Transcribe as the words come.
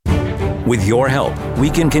With your help,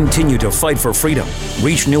 we can continue to fight for freedom,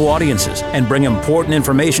 reach new audiences, and bring important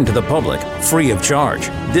information to the public free of charge.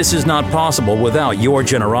 This is not possible without your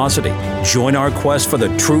generosity. Join our quest for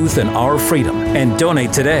the truth and our freedom and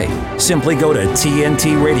donate today. Simply go to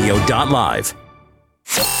tntradio.live.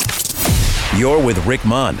 You're with Rick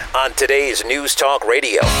Munn on today's News Talk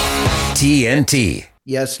Radio, TNT.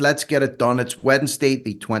 Yes, let's get it done. It's Wednesday,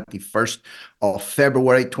 the 21st of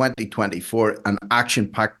February, 2024, an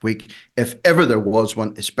action-packed week, if ever there was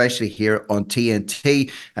one, especially here on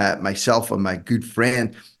TNT. Myself and my good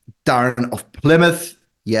friend, Darren of Plymouth,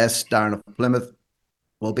 yes, Darren of Plymouth,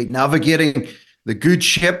 will be navigating the good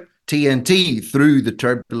ship, TNT, through the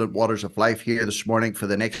turbulent waters of life here this morning for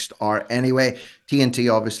the next hour anyway.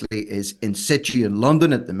 TNT obviously is in situ in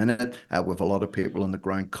London at the minute, with a lot of people on the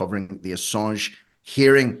ground covering the Assange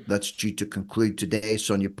hearing that's due to conclude today.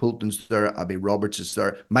 Sonia Poulton's there, Abby Roberts is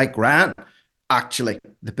there, Mike Ryan, actually,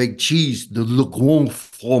 the big cheese, the Le Grand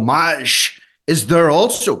Fromage, is there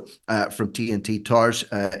also from TNT Towers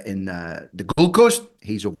in the Gold Coast.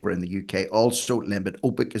 He's over in the UK also. Lembit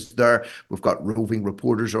Opik is there. We've got roving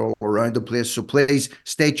reporters all around the place. So please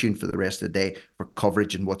stay tuned for the rest of the day for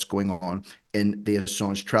coverage and what's going on in the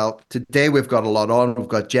Assange trial. Today we've got a lot on. We've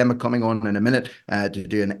got Gemma coming on in a minute to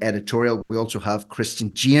do an editorial. We also have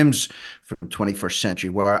Kristian James from 21st Century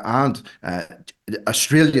Wire and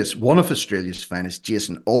one of Australia's finest,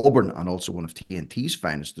 Jason Olbourne, and also one of TNT's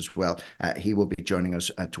finest as well. He will be joining us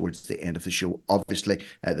towards the end of the show. Obviously,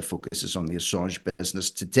 the focus is on the Assange business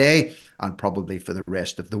today and probably for the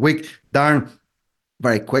rest of the week. Darren,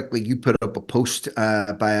 very quickly, you put up a post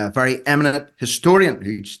by a very eminent historian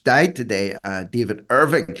who's died today, David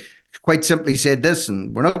Irving. Quite simply said this,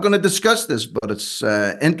 and we're not going to discuss this, but it's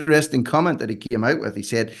an interesting comment that he came out with. He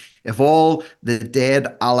said, if all the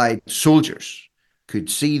dead Allied soldiers could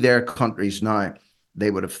see their countries now,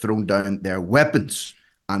 they would have thrown down their weapons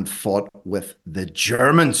and fought with the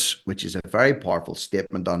Germans, which is a very powerful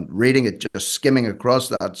statement. On reading it, just skimming across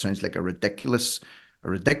that, sounds like a ridiculous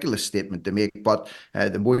statement to make. But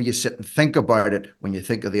the more you sit and think about it, when you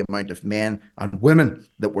think of the amount of men and women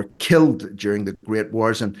that were killed during the Great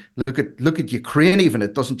Wars, and look at Ukraine, even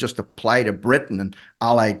it doesn't just apply to Britain and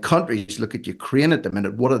allied countries. Look at Ukraine at the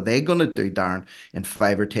minute. What are they going to do, Darren, in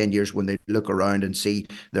 5 or 10 years when they look around and see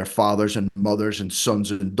their fathers and mothers and sons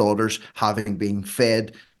and daughters having been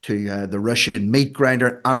fed to the Russian meat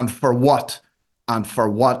grinder, and for what? And for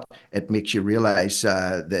what? It makes you realize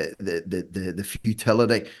the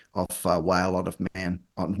futility of why a lot of men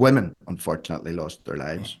and women, unfortunately, lost their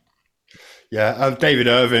lives. Yeah, David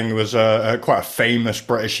Irving was quite a famous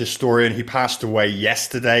British historian. He passed away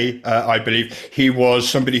yesterday, I believe. He was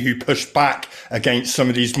somebody who pushed back against some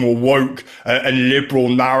of these more woke and liberal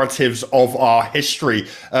narratives of our history.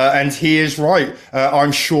 And he is right.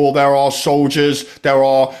 I'm sure there are soldiers, there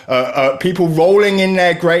are people rolling in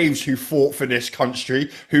their graves who fought for this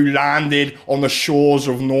country, who landed on the shores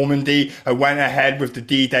of Normandy, went ahead with the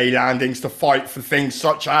D-Day landings to fight for things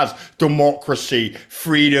such as democracy,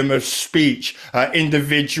 freedom of speech,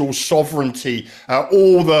 individual sovereignty,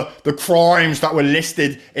 all the crimes that were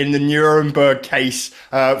listed in the Nuremberg case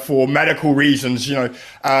for medical reasons,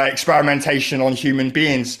 experimentation on human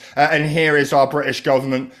beings. And here is our British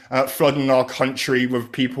government flooding our country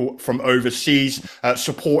with people from overseas,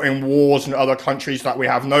 supporting wars in other countries that we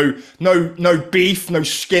have no beef, no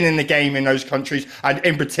skin in the game in those countries. And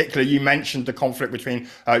in particular, you mentioned the conflict between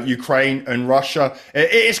Ukraine and Russia.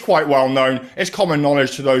 It is quite well known. It's common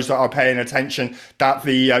knowledge to those that are paying attention that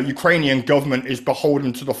the Ukrainian government is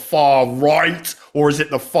beholden to the far right, or is it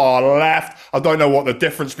the far left? I don't know what the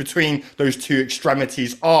difference between those two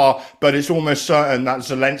extremities are, but it's almost certain that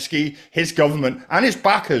Zelensky, his government, and his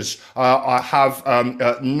backers have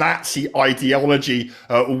Nazi ideology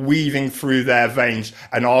weaving through their veins.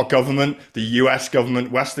 And our government, the US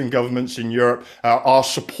government, Western governments in Europe are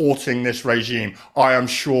supporting this regime. I am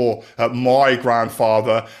sure my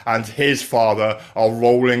grandfather and his father are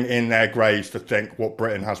rolling in their graves to think what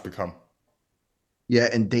Britain has become. Yeah,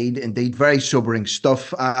 indeed. Very sobering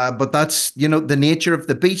stuff. But that's, the nature of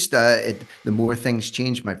the beast. The more things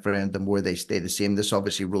change, my friend, the more they stay the same. This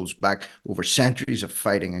obviously rolls back over centuries of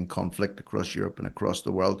fighting and conflict across Europe and across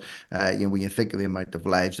the world. When you think of the amount of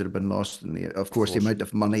lives that have been lost, and the amount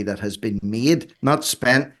of money that has been made, not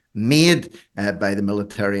spent, made by the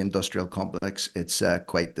military-industrial complex, it's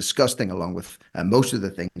quite disgusting, along with most of the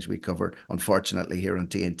things we cover, unfortunately, here on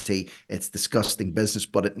TNT. It's disgusting business,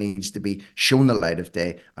 but it needs to be shown the light of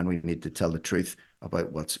day, and we need to tell the truth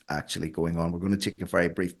about what's actually going on. We're going to take a very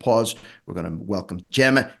brief pause. We're going to welcome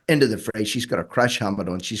Gemma into the fray. She's got her crash helmet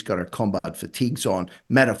on. She's got her combat fatigues on,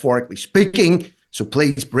 metaphorically speaking, So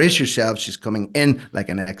please brace yourselves. She's coming in like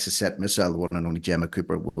an Exocet missile. The one and only Gemma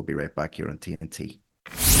Cooper. We'll be right back here on TNT.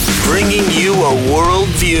 Bringing you a world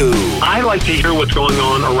view. I like to hear what's going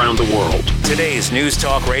on around the world. Today's News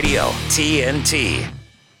Talk Radio, TNT.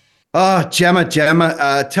 Gemma,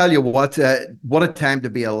 tell you what a time to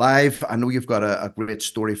be alive. I know you've got a great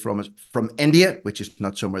story from India, which is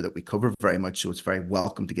not somewhere that we cover very much. So it's very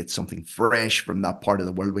welcome to get something fresh from that part of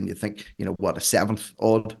the world when you think, a seventh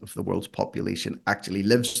odd of the world's population actually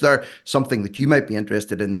lives there. Something that you might be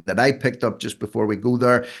interested in that I picked up just before we go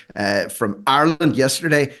there from Ireland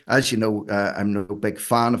yesterday. As you know, I'm no big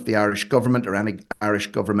fan of the Irish government or any Irish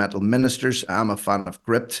governmental ministers. I'm a fan of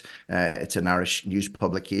Gript. It's an Irish news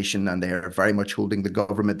publication, and they are very much holding the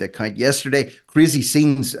government to account. Yesterday, crazy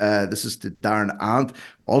scenes. This is to Darren and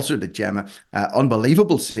also to Gemma.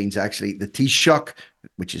 Unbelievable scenes, actually. The Taoiseach,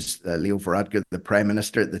 which is Leo Varadkar, the Prime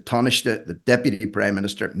Minister, the Taoiseach, the Deputy Prime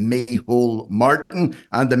Minister, Micheál Martin,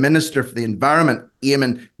 and the Minister for the Environment,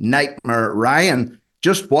 Eamon Nightmare Ryan,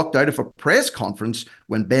 just walked out of a press conference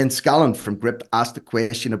when Ben Scallon from Gript asked a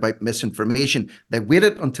question about misinformation. They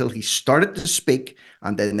waited until he started to speak,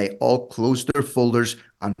 and then they all closed their folders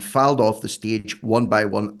and filed off the stage one by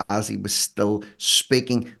one as he was still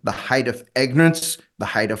speaking. The height of ignorance, the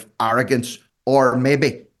height of arrogance, or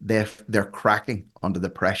maybe they're cracking under the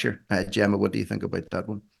pressure. Gemma, what do you think about that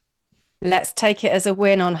one? Let's take it as a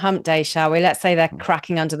win on hump day, shall we? Let's say they're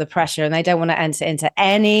cracking under the pressure and they don't want to enter into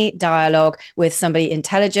any dialogue with somebody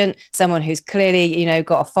intelligent, someone who's clearly,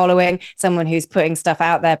 got a following, someone who's putting stuff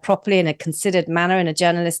out there properly in a considered manner, in a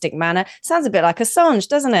journalistic manner. Sounds a bit like Assange,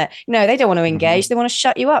 doesn't it? They don't want to engage. They want to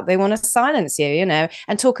shut you up. They want to silence you,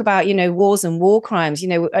 and talk about, wars and war crimes.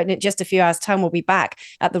 In just a few hours' time, we'll be back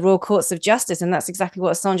at the Royal Courts of Justice. And that's exactly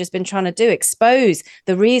what Assange has been trying to do, expose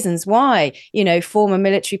the reasons why, former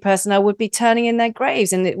military personnel would be turning in their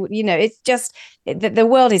graves. And it's just the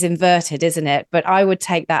world is inverted, isn't it? But I would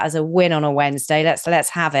take that as a win on a Wednesday. Let's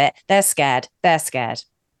have it. They're scared.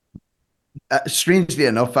 Strangely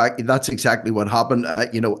enough, that's exactly what happened.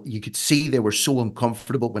 You could see they were so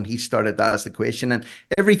uncomfortable when he started to ask the question, and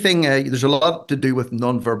everything. There's a lot to do with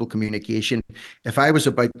non-verbal communication. If I was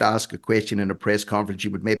about to ask a question in a press conference,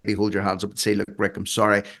 you would maybe hold your hands up and say, "Look, Rick, I'm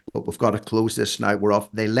sorry, but we've got to close this now. We're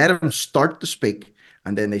off." They let him start to speak,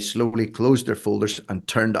 and then they slowly closed their folders and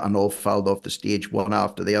turned and all filed off the stage one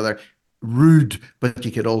after the other. Rude, but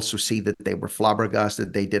you could also see that they were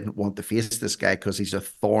flabbergasted. They didn't want to face this guy because he's a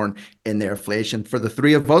thorn in their flesh. And for the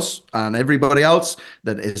three of us and everybody else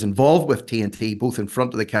that is involved with TNT, both in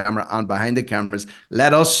front of the camera and behind the cameras,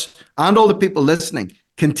 let us and all the people listening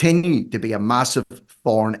continue to be a massive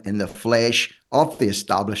thorn in the flesh of the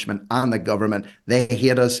establishment and the government. They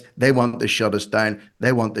hate us. They want to shut us down.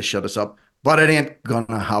 They want to shut us up. But it ain't going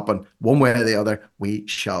to happen one way or the other. We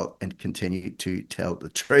shall continue to tell the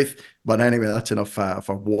truth. But anyway, that's enough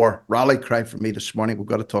for war rally cry for me this morning. We've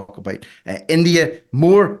got to talk about India.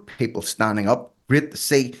 More people standing up. Great to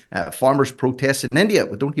see farmers' protests in India.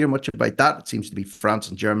 We don't hear much about that. It seems to be France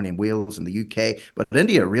and Germany and Wales and the UK. But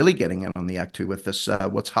India are really getting in on the act too with this.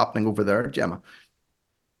 What's happening over there, Gemma?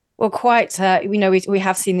 Well, quite, we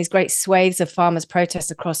have seen these great swathes of farmers'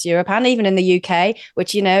 protests across Europe and even in the UK,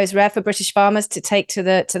 which, is rare for British farmers to take to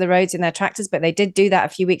the roads in their tractors. But they did do that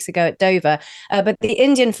a few weeks ago at Dover. But the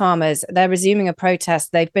Indian farmers, they're resuming a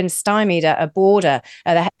protest. They've been stymied at a border.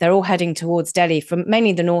 They're all heading towards Delhi from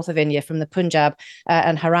mainly the north of India, from the Punjab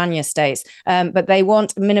and Haryana states. But they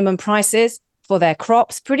want minimum prices for their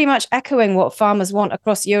crops, pretty much echoing what farmers want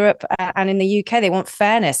across Europe and in the UK. They want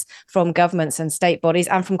fairness from governments and state bodies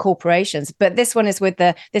and from corporations. But this one is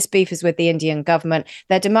this beef is with the Indian government.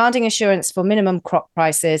 They're demanding assurance for minimum crop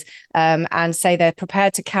prices and say they're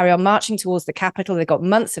prepared to carry on marching towards the capital. They've got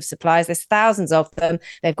months of supplies. There's thousands of them.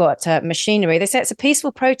 They've got machinery. They say it's a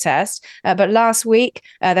peaceful protest. But last week,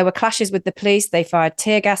 there were clashes with the police. They fired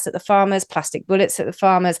tear gas at the farmers, plastic bullets at the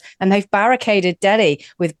farmers, and they've barricaded Delhi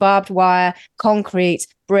with barbed wire, concrete,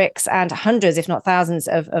 bricks, and hundreds, if not thousands,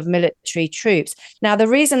 of military troops. Now, the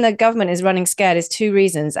reason the government is running scared is two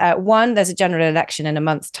reasons. One, there's a general election in a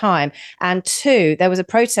month's time. And two, there was a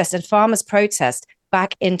protest, a farmers' protest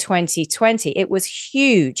back in 2020. It was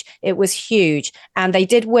huge. And they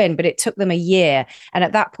did win, but it took them a year. And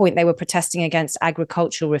at that point, they were protesting against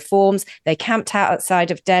agricultural reforms. They camped out outside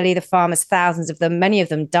of Delhi. The farmers, thousands of them, many of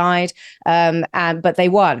them died. But they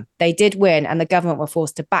won. They did win. And the government were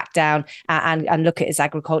forced to back down and look at its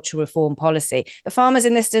agricultural reform policy. The farmers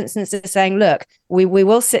in this instance are saying, look, we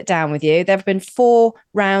will sit down with you. There have been 4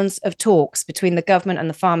 rounds of talks between the government and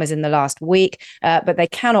the farmers in the last week, but they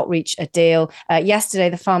cannot reach a deal. Yes,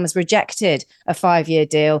 yesterday, the farmers rejected a 5-year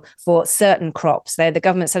deal for certain crops. The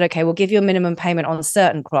government said, okay, we'll give you a minimum payment on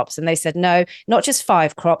certain crops. And they said, no, not just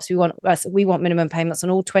 5 crops. We want minimum payments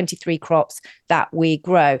on all 23 crops that we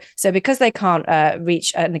grow. So because they can't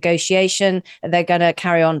reach a negotiation, they're going to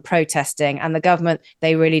carry on protesting. And the government,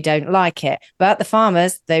 they really don't like it. But the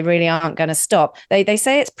farmers, they really aren't going to stop. They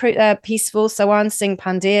say it's peaceful. Sawan Singh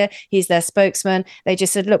Pandya, he's their spokesman. They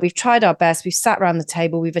just said, look, we've tried our best. We've sat around the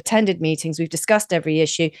table. We've attended meetings. We've discussed every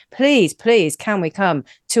issue. Please, can we come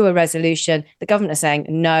to a resolution? The government is saying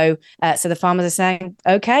no. So the farmers are saying,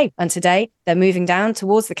 okay. And today they're moving down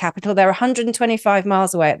towards the capital. They're 125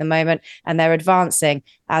 miles away at the moment, and they're advancing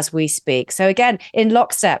as we speak. So again, in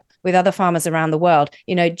lockstep with other farmers around the world,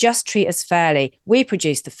 just treat us fairly. We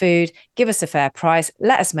produce the food, give us a fair price,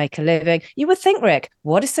 let us make a living. You would think, Rick,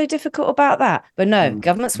 what is so difficult about that? But no,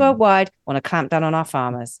 governments worldwide want to clamp down on our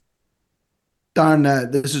farmers. Darren,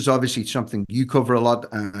 this is obviously something you cover a lot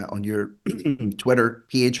on your Twitter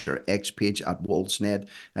page or X page at Wolfsned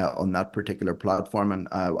on that particular platform. And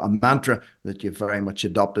a mantra that you've very much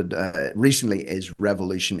adopted recently is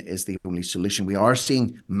revolution is the only solution. We are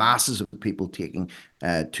seeing masses of people taking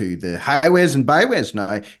to the highways and byways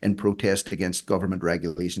now in protest against government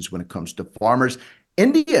regulations when it comes to farmers.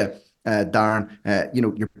 India, Darren,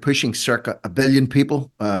 you're pushing circa 1 billion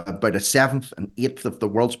people, about 1/7 and 1/8 of the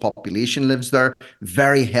world's population lives there,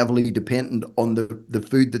 very heavily dependent on the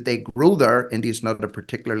food that they grow there. India is not a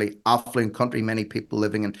particularly affluent country, many people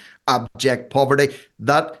living in abject poverty.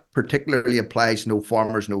 That particularly applies no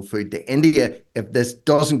farmers, no food to India. If this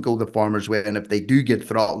doesn't go the farmers' way, and if they do get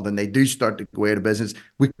throttled and they do start to go out of business,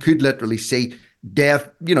 we could literally see death,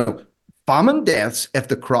 famine deaths if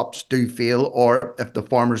the crops do fail or if the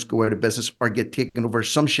farmers go out of business or get taken over.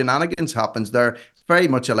 Some shenanigans happens there. It's very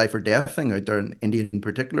much a life or death thing out there in India in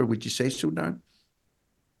particular. Would you say so, Darren?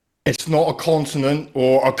 It's not a continent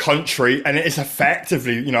or a country, and it is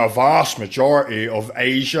effectively, a vast majority of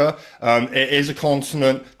Asia. It is a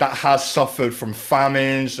continent that has suffered from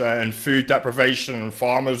famines and food deprivation and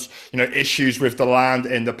farmers, issues with the land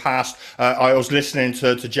in the past. I was listening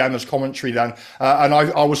to Gemma's commentary then, and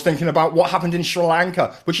I was thinking about what happened in Sri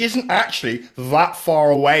Lanka, which isn't actually that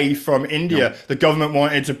far away from India. No. The government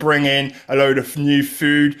wanted to bring in a load of new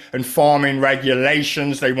food and farming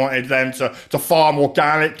regulations. They wanted them to farm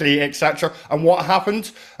organically, etc. And what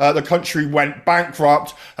happened? The country went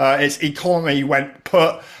bankrupt, its economy went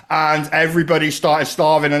put, and everybody started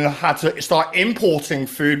starving and had to start importing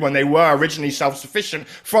food when they were originally self-sufficient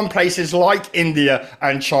from places like India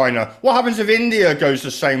and China. What happens if India goes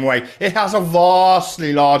the same way? It has a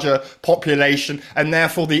vastly larger population, and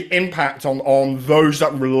therefore the impact on those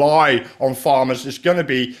that rely on farmers is going to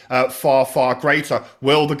be far, far greater.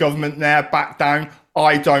 Will the government there back down?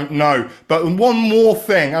 I don't know. But one more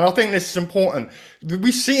thing, and I think this is important.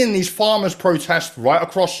 We're seeing these farmers protest right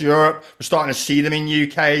across Europe. We're starting to see them in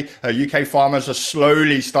UK. UK farmers are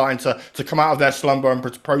slowly starting to come out of their slumber and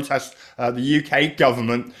protest the UK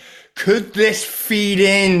government. Could this feed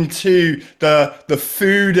into the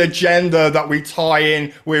food agenda that we tie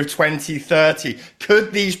in with 2030?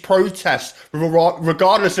 Could these protests,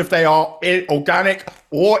 regardless if they are organic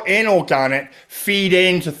or inorganic, feed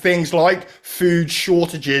into things like food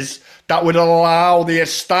shortages that would allow the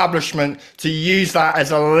establishment to use that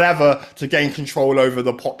as a lever to gain control over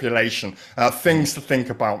the population? Things to think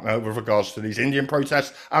about with regards to these Indian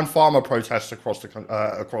protests and farmer protests across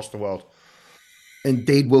the world.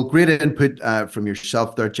 Indeed. Well, great input from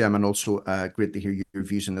yourself there, Gem, and also great to hear your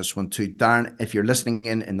views on this one too. Darren, if you're listening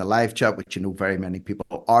in the live chat, which very many people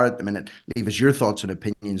are at the minute, leave us your thoughts and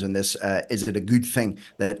opinions on this. Is it a good thing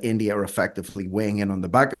that India are effectively weighing in on the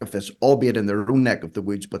back of this, albeit in their own neck of the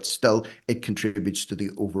woods, but still it contributes to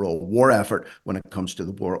the overall war effort when it comes to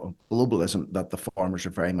the war on globalism that the farmers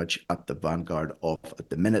are very much at the vanguard of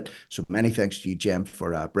at the minute. So many thanks to you, Gem,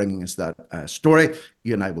 for bringing us that story.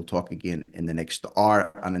 You and I will talk again in the next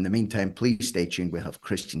hour. And in the meantime, please stay tuned. We'll have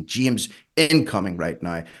Kristian James incoming right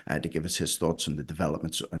now to give us his thoughts on the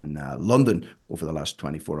developments in London over the last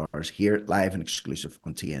 24 hours here, live and exclusive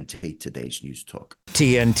on TNT, Today's News Talk.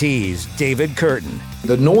 TNT's David Curtin.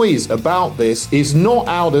 The noise about this is not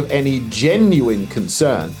out of any genuine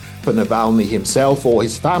concern for Navalny himself or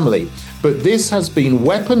his family, but this has been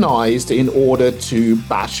weaponized in order to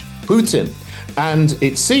bash Putin. And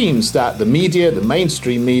it seems that the media, the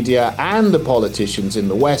mainstream media, and the politicians in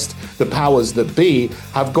the West, the powers that be,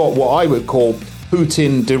 have got what I would call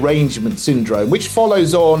Putin derangement syndrome, which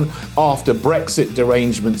follows on after Brexit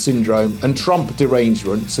derangement syndrome and Trump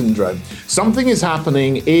derangement syndrome. Something is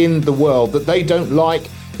happening in the world that they don't like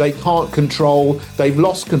They can't control, they've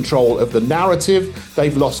lost control of the narrative,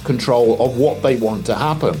 they've lost control of what they want to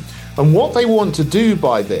happen. And what they want to do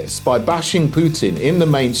by this, by bashing Putin in the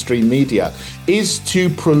mainstream media, is to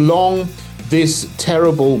prolong this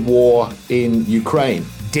terrible war in Ukraine.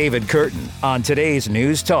 David Curtin on today's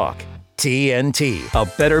News Talk, TNT. A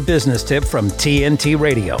better business tip from TNT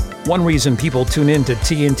Radio. One reason people tune in to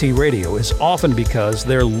TNT Radio is often because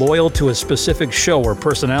they're loyal to a specific show or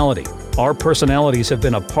personality. Our personalities have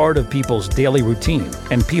been a part of people's daily routine,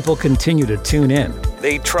 and people continue to tune in.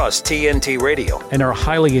 They trust TNT Radio and are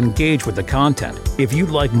highly engaged with the content. If you'd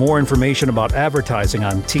like more information about advertising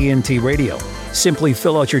on TNT Radio, simply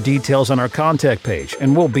fill out your details on our contact page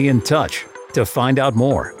and we'll be in touch. To find out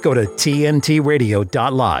more, go to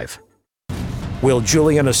tntradio.live. Will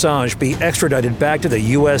Julian Assange be extradited back to the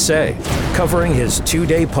USA? Covering his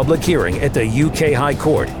 2-day public hearing at the UK High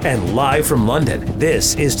Court and live from London,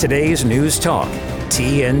 this is today's News Talk,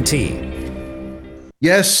 TNT.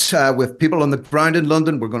 Yes, with people on the ground in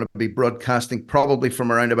London, we're going to be broadcasting probably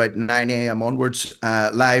from around about 9 a.m. onwards,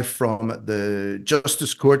 live from the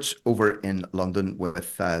Justice Courts over in London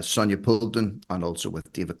with Sonia Poulton and also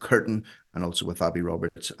with David Curtin and also with Abby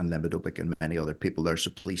Roberts and Lemba Dopic and many other people there. So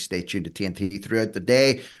please stay tuned to TNT throughout the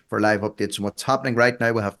day for live updates on what's happening right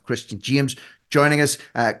now. We'll have Kristian James joining us.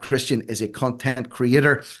 Kristian is a content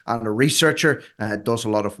creator and a researcher, does a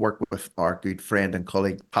lot of work with our good friend and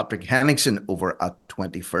colleague Patrick Henningsen over at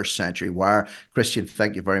 21st Century Wire. Kristian,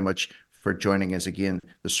 thank you very much for joining us again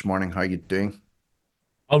this morning. How are you doing?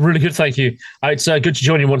 Oh, really good, thank you. It's good to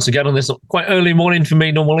join you once again on this quite early morning for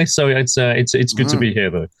me normally, so it's good to be here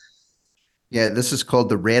though. Yeah, this is called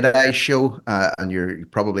the Red Eye Show, and you're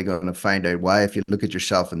probably going to find out why. If you look at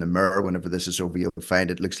yourself in the mirror whenever this is over, you'll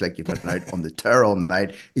find it looks like you've been out on the tour all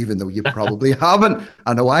night, even though you probably haven't.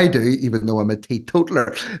 I know I do, even though I'm a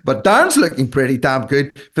teetotaler. But Darren's looking pretty damn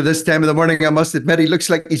good for this time of the morning, I must admit. He looks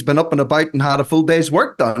like he's been up and about and had a full day's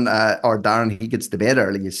work done. Or Darren, he gets to bed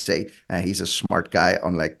early, you see. He's a smart guy,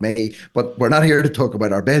 unlike me. But we're not here to talk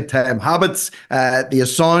about our bedtime habits. The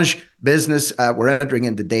Assange business. We're entering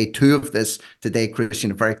into day 2 of this today, Kristian.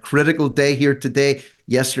 A very critical day here today.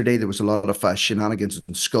 Yesterday, there was a lot of shenanigans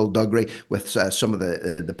and skullduggery with some of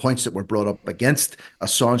the points that were brought up against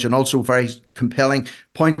Assange, and also very compelling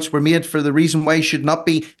points were made for the reason why he should not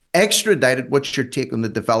be extradited. What's your take on the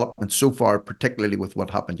development so far, particularly with what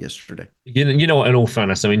happened yesterday? You know what, in all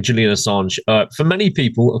fairness, I mean, Julian Assange, for many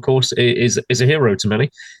people, of course, is a hero to many.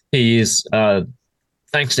 He is,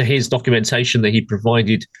 thanks to his documentation that he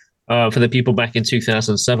provided for the people back in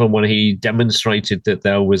 2007 when he demonstrated that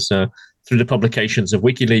there was, through the publications of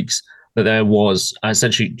WikiLeaks, that there was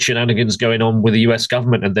essentially shenanigans going on with the US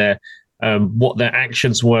government and their what their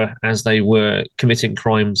actions were as they were committing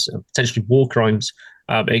crimes, potentially war crimes,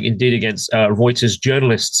 indeed against Reuters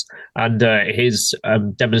journalists. And his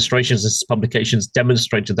demonstrations, his publications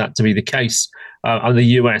demonstrated that to be the case. And the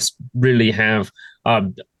US really have... are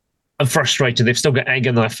frustrated. They've still got egg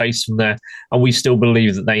in their face from there, and we still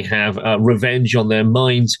believe that they have revenge on their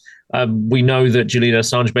minds. We know that Julian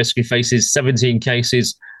Assange basically faces 17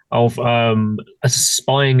 cases of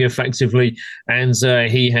spying effectively, and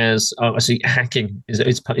he has hacking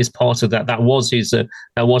is part of that. That was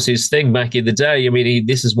his thing back in the day. I mean,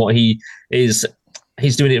 this is what he is.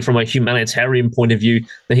 He's doing it from a humanitarian point of view,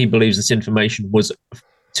 that he believes this information was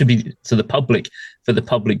to be to the public for the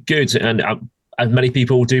public good, and many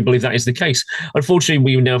people do believe that is the case. Unfortunately,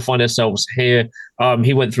 we now find ourselves here.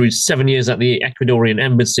 He went through 7 years at the Ecuadorian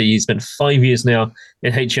embassy. He spent 5 years now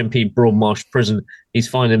in HMP Broadmarsh prison. He's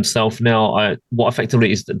found himself now what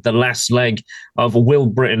effectively is the last leg of Will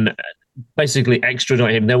Britain basically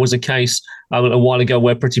extradite him. There was a case a while ago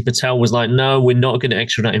where Priti Patel was like, no, we're not going to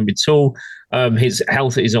extradite him at all. His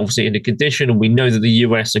health is obviously in a condition, and we know that the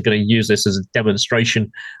US are going to use this as a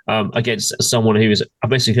demonstration against someone who is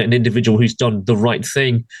basically an individual who's done the right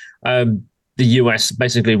thing. The US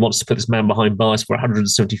basically wants to put this man behind bars for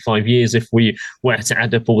 175 years. If we were to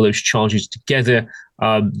add up all those charges together,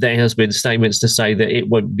 there has been statements to say that it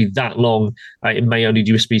won't be that long. It may only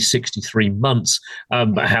just be 63 months.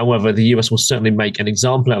 But however, the US will certainly make an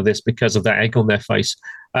example out of this because of that egg on their face.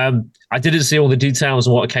 I didn't see all the details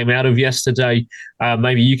of what came out of yesterday.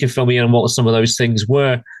 Maybe you can fill me in on what some of those things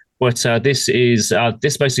were. But this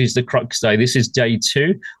basically is the crux day. This is day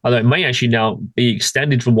 2, although it may actually now be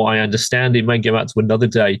extended from what I understand. It may go out to another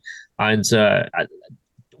day, and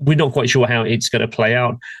we're not quite sure how it's going to play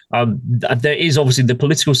out. There is obviously the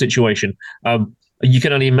political situation. You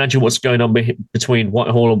can only imagine what's going on between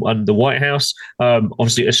Whitehall and the White House.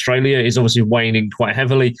 Obviously, Australia is obviously weighing in quite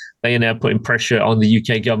heavily. They are now putting pressure on the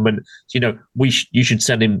UK government. You know, you should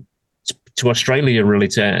send him Australia, really,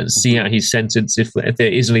 to see out his sentence if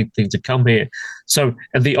there is anything to come here. So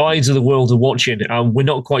the eyes of the world are watching. We're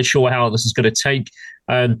not quite sure how this is going to take.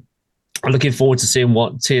 I'm looking forward to seeing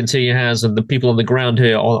what TNT has and the people on the ground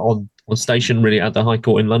here on station, really, at the High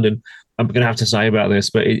Court in London. I'm going to have to say about this,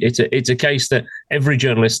 but it's a case that every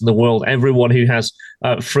journalist in the world, everyone who has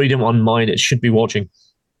freedom on mind, it should be watching.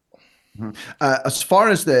 As far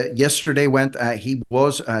as the yesterday went,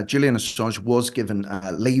 Julian Assange was given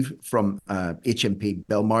leave from HMP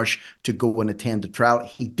Belmarsh to go and attend the trial.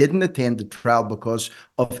 He didn't attend the trial because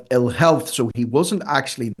of ill health, so he wasn't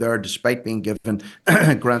actually there, despite being given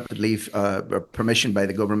granted leave or permission by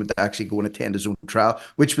the government to actually go and attend his own trial,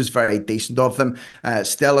 which was very decent of them.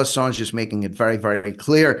 Still, Assange is making it very, very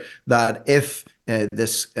clear that if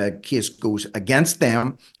this case goes against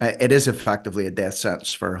them, it is effectively a death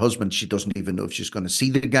sentence for her husband. She doesn't even know if she's going to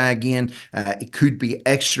see the guy again. It could be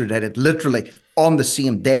extradited literally on the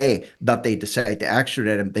same day that they decide to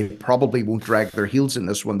extradite him. They probably won't drag their heels in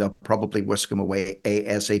this one. They'll probably whisk him away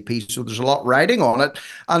ASAP. So there's a lot riding on it.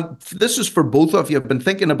 And this is for both of you. I've been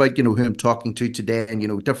thinking about, who I'm talking to today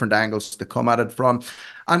and, different angles to come at it from.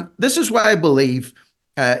 And this is why I believe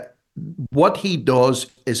what he does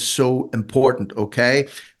is so important, okay?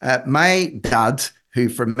 My dad, who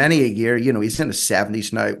for many a year, he's in his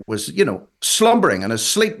 70s now, was, slumbering and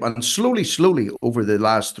asleep. And slowly over the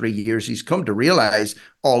last 3 years, he's come to realize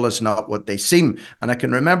all is not what they seem. And I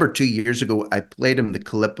can remember 2 years ago, I played him the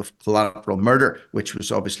clip of Collateral Murder, which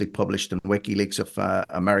was obviously published in WikiLeaks of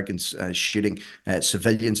Americans shooting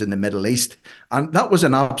civilians in the Middle East. And that was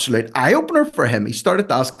an absolute eye-opener for him. He started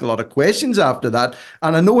to ask a lot of questions after that.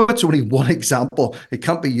 And I know it's only one example. It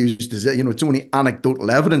can't be used as, it's only anecdotal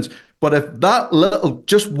evidence. But if that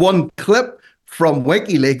just one clip from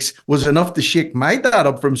WikiLeaks was enough to shake my dad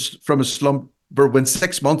up from a slumber when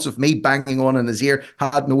 6 months of me banging on in his ear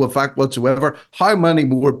had no effect whatsoever, how many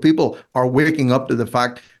more people are waking up to the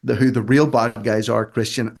fact that who the real bad guys are,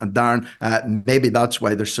 Kristian and Darren? Maybe that's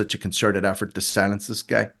why there's such a concerted effort to silence this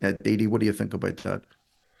guy. Didi, what do you think about that?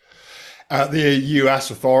 The US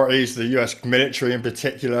authorities, the US military in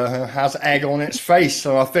particular, has egg on its face.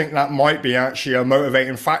 So I think that might be actually a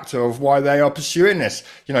motivating factor of why they are pursuing this.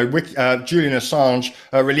 Julian Assange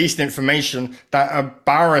released information that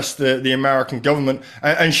embarrassed the American government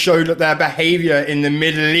and showed that their behavior in the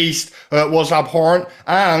Middle East was abhorrent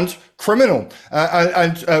and criminal.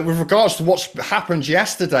 And with regards to what's happened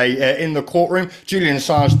yesterday in the courtroom, Julian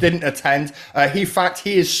Assange didn't attend. In fact,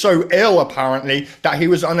 he is so ill, apparently, that he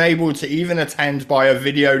was unable to even attend by a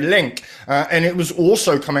video link. And it was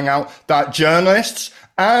also coming out that journalists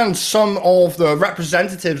and some of the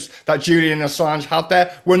representatives that Julian Assange had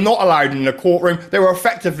there were not allowed in the courtroom. They were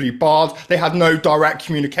effectively barred. They had no direct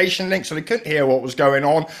communication link, so they couldn't hear what was going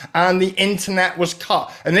on. And the internet was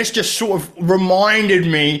cut. And this just sort of reminded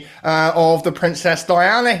me of the Princess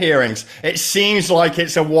Diana hearings. It seems like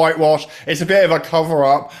it's a whitewash. It's a bit of a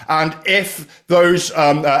cover-up. And if those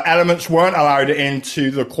elements weren't allowed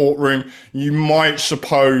into the courtroom, you might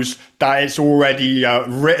suppose that it's already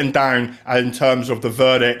written down in terms of the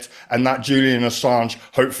verdict, and that Julian Assange,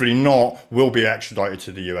 hopefully not, will be extradited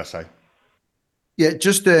to the USA. Yeah,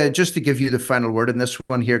 just to give you the final word in this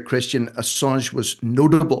one here, Kristian, Assange was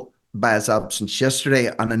notable by his absence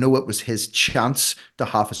yesterday, and I know it was his chance to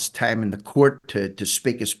have his time in the court to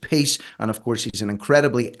speak his piece. And of course, he's an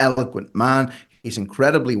incredibly eloquent man. He's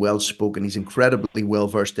incredibly well-spoken. He's incredibly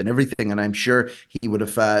well-versed in everything. And I'm sure he would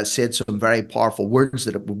have said some very powerful words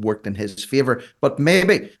that would work in his favor. But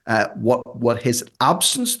maybe what his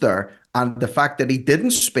absence there and the fact that he didn't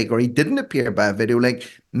speak or he didn't appear by a video link,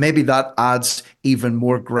 maybe that adds even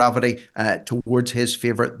more gravity towards his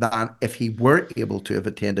favor than if he were able to have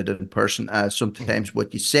attended in person. Sometimes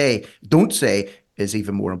what you don't say is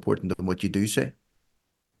even more important than what you do say.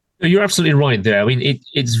 You're absolutely right there. I mean,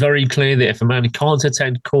 it's very clear that if a man can't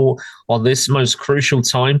attend court on this most crucial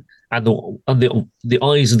time and the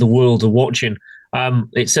eyes of the world are watching,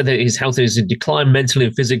 it's said that his health is in decline mentally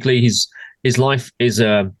and physically. His life is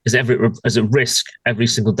at risk every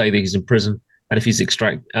single day that he's in prison. And if he's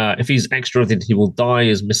extradited, he will die,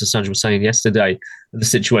 as Mr. Assange was saying yesterday. The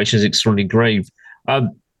situation is extremely grave.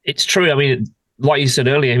 It's true. I mean, like you said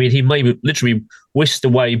earlier, I mean, he may be literally whisked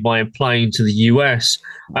away by a plane to the US.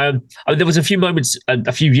 There was a few moments,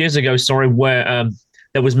 a few years ago, where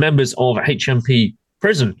there was members of HMP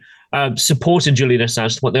prison supporting Julian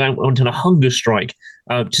Assange. They went on a hunger strike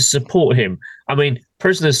to support him. I mean,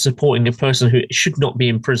 prisoners supporting a person who should not be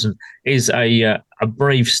in prison is a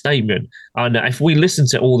brave statement. And if we listen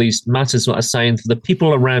to all these matters, what I'm saying, for the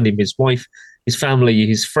people around him, his wife, his family,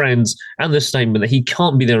 his friends, and the statement that he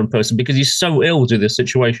can't be there in person because he's so ill to this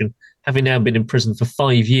situation, having now been in prison for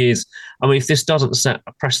 5 years. I mean, if this doesn't set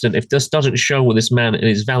a precedent, if this doesn't show what this man and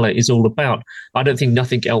his valet is all about, I don't think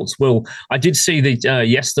nothing else will. I did see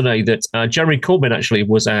yesterday that Jeremy Corbyn actually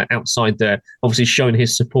was outside there, obviously showing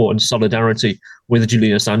his support and solidarity with the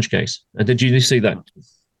Julian Assange case. Did you see that?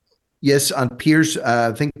 Yes, and Piers,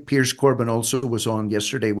 I think Piers Corbyn also was on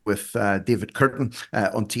yesterday with David Curtin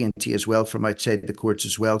on TNT as well, from outside the courts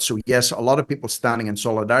as well. So yes, a lot of people standing in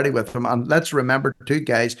solidarity with him. And let's remember too,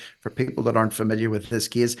 guys, for people that aren't familiar with this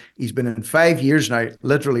case, he's been in 5 years now,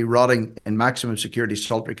 literally rotting in maximum security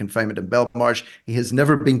solitary confinement in Belmarsh. He has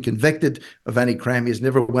never been convicted of any crime. He has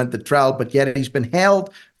never went to trial, but yet he's been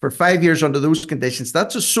held for 5 years under those conditions.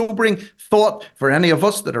 That's a sobering thought for any of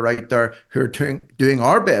us that are out there who are doing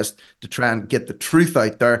our best to try and get the truth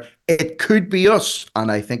out there. It could be us. And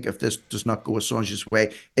I think if this does not go Assange's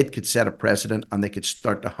way, it could set a precedent and they could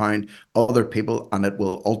start to hound other people, and it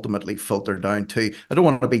will ultimately filter down to, I don't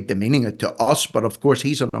want to be demeaning it to us, but of course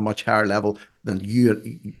he's on a much higher level than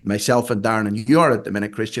you, myself and Darren and you are at the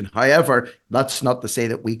minute, Kristian. However, that's not to say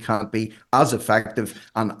that we can't be as effective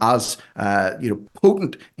and as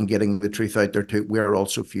potent in getting the truth out there too. We're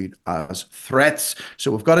also viewed as threats.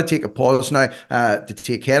 So we've got to take a pause now to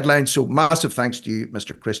take headlines. So massive thanks to you,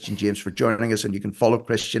 Mr. Kristian James, for joining us, and you can follow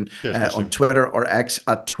Kristian on Twitter or X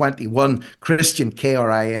at 21 Kristian, Kristian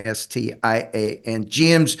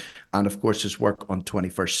James, and of course his work on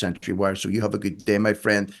 21st Century Wire. So you have a good day, my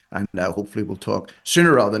friend, and hopefully we'll talk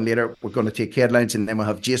sooner rather than later. We're going to take headlines, and then we'll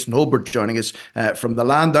have Jason Olbourne joining us from the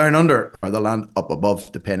land down under, or the land up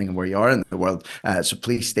above, depending on where you are in the world. So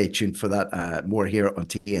please stay tuned for that. More here on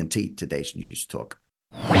TNT, Today's News Talk.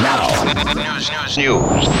 Now,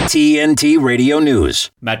 news. TNT Radio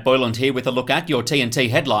News. Matt Boyland here with a look at your TNT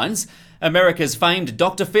headlines. America's famed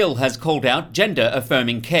Dr. Phil has called out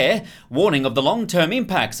gender-affirming care, warning of the long-term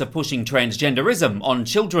impacts of pushing transgenderism on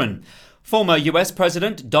children. Former US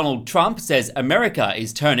President Donald Trump says America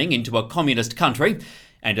is turning into a communist country,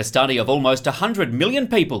 and a study of almost 100 million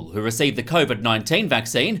people who received the COVID-19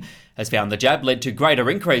 vaccine has found the jab led to greater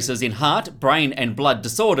increases in heart, brain and blood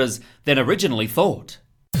disorders than originally thought.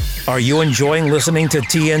 Are you enjoying listening to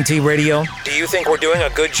TNT Radio? Do you think we're doing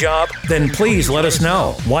a good job? Then please let us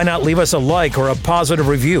know. Why not leave us a like or a positive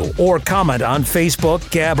review, or comment on Facebook,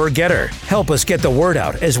 Gab, or Getter? Help us get the word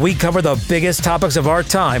out as we cover the biggest topics of our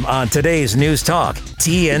time on Today's News Talk,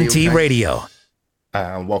 TNT Radio.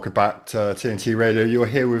 And welcome back to TNT Radio. You're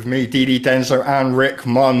here with me, Didi Denzo, and Rick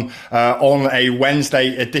Munn on a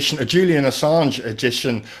Wednesday edition, a Julian Assange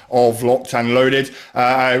edition of Locked and Loaded.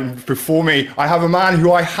 Before me, I have a man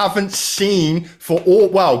who I haven't seen for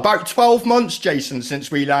about 12 months, Jason, since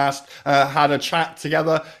we last had a chat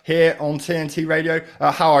together here on TNT Radio.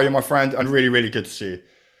 How are you, my friend? And really, really good to see you.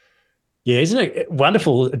 Yeah, isn't it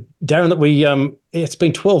wonderful, Darren, that it's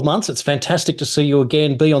been 12 months. It's fantastic to see you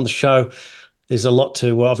again, be on the show. There's a lot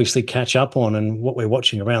to obviously catch up on, and what we're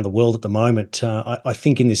watching around the world at the moment. I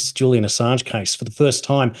think in this Julian Assange case, for the first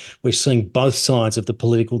time, we're seeing both sides of the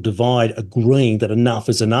political divide agreeing that enough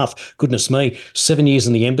is enough. Goodness me, 7 years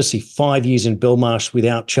in the embassy, 5 years in Belmarsh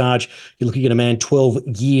without charge. You're looking at a man 12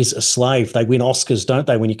 years a slave. They win Oscars, don't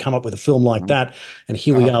they, when you come up with a film like that? And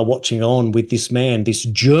here we are watching on with this man, this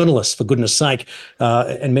journalist, for goodness sake.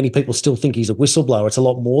 And many people still think he's a whistleblower. It's a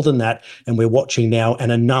lot more than that. And we're watching now,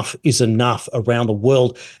 and enough is enough around the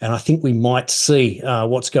world. And I think we might see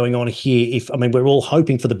what's going on here. We're all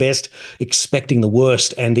hoping for the best, expecting the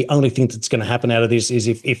worst. And the only thing that's going to happen out of this is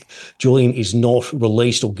if Julian is not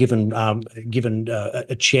released or given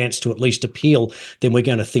a chance to at least appeal, then we're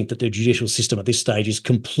going to think that the judicial system at this stage is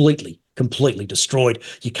completely destroyed.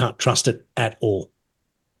 You can't trust it at all.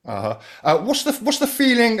 What's the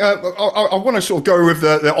feeling? I want to sort of go with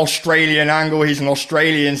the Australian angle. He's an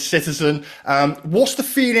Australian citizen. What's the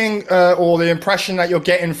feeling or the impression that you're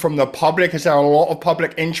getting from the public? Is there a lot of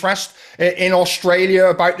public interest in Australia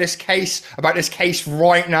about this case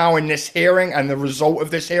right now in this hearing and the result of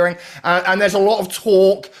this hearing? And there's a lot of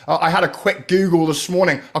talk. I had a quick Google this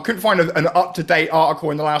morning. I couldn't find an up-to-date article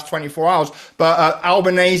in the last 24 hours, but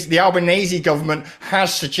the Albanese government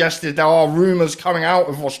has suggested there are rumours coming out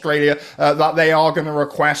of Australia that they are going to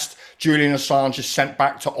request Julian Assange is sent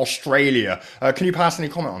back to Australia. Can you pass any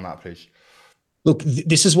comment on that, please? Look,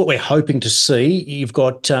 this is what we're hoping to see. You've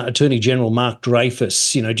got Attorney General Mark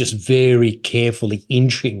Dreyfus, just very carefully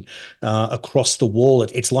inching across the wall.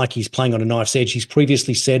 It's like he's playing on a knife's edge. He's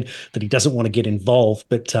previously said that he doesn't want to get involved,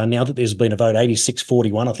 but now that there's been a vote,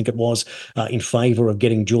 86-41, I think it was, in favour of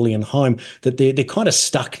getting Julian home, that they're kind of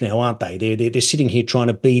stuck now, aren't they? They're sitting here trying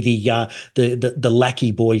to be the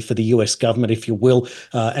lackey boy for the US government, if you will,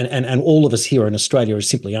 and all of us here in Australia are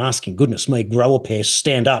simply asking, goodness me, grow a pair,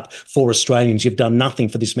 stand up for Australians. You've done nothing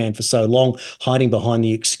for this man for so long, hiding behind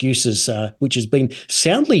the excuses, which has been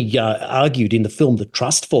soundly argued in the film The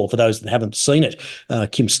Trust Fall. For those that haven't seen it,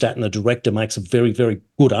 Kim Statten, the director, makes a very, very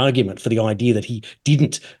good argument for the idea that he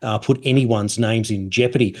didn't put anyone's names in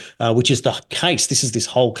jeopardy, which is the case. This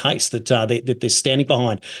whole case that they're standing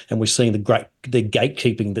behind, and we're seeing the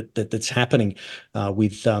gatekeeping that's happening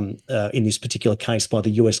in this particular case by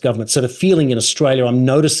the US government. So the feeling in Australia, I'm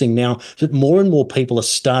noticing now that more and more people are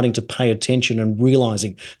starting to pay attention and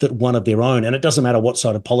realising that one of their own, and it doesn't matter what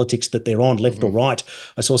side of politics that they're on, left or right.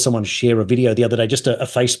 I saw someone share a video the other day, just a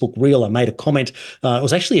Facebook reel. I made a comment. It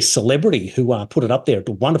was actually a celebrity who put it up there,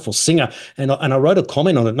 a wonderful singer, and I wrote a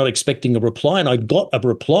comment on it, not expecting a reply, and I got a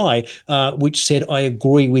reply which said, I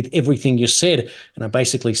agree with everything you said. And I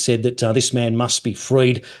basically said that this man must be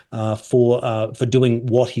freed for doing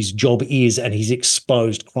what his job is, and he's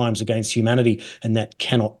exposed crimes against humanity, and that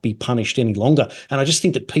cannot be punished any longer. And I just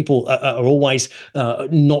think that people are always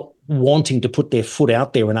not wanting to put their foot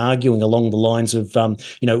out there and arguing along the lines of,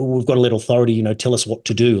 we've got to let authority, tell us what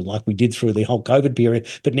to do, like we did through the whole COVID period.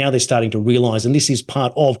 But now they're starting to realise, and this is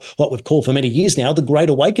part of what we've called for many years now, the Great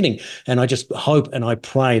Awakening. And I just hope and I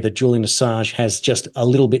pray that Julian Assange has just a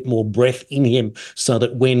little bit more breath in him, so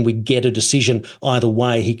that when we get a decision either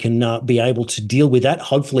way, he can be able to deal with that.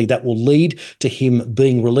 Hopefully that will lead to him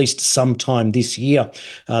being released sometime this year.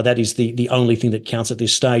 That is the only thing that counts at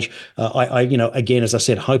this stage. Again, as I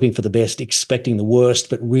said, hoping for the best, expecting the worst,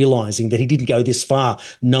 but realising that he didn't go this far,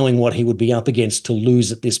 knowing what he would be up against to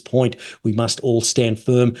lose at this point. We must all stand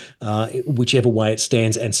firm, whichever way it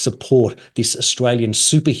stands, and support this Australian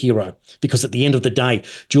superhero, because at the end of the day,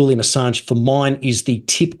 Julian Assange, for mine, is the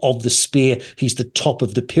tip of the spear. He's the top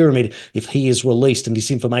of the pyramid. If he is released and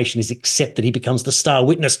this information is accepted, he becomes the star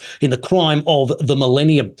witness in the crime of the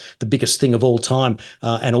millennium, the biggest thing of all time,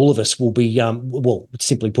 and all of us will be,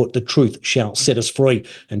 simply put, the truth shall set us free.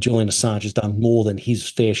 And Julian Assange has done more than his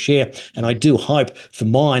fair share. And I do hope, for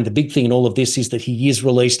mine, the big thing in all of this is that he is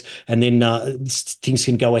released, and then things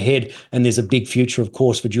can go ahead. And there's a big future, of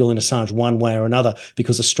course, for Julian Assange one way or another,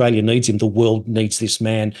 because Australia needs him. The world needs this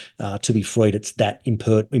man to be freed. It's that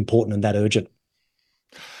important and that urgent.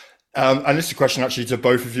 And this is a question actually to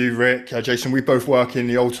both of you, Rick, Jason. We both work in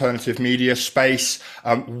the alternative media space.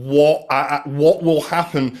 What will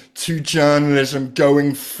happen to journalism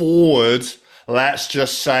going forward? Let's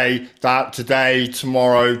just say that today,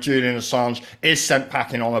 tomorrow, Julian Assange is sent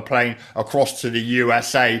packing on a plane across to the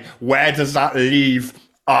USA. Where does that leave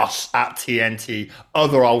us at TNT,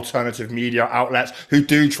 other alternative media outlets who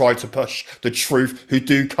do try to push the truth, who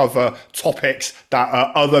do cover topics that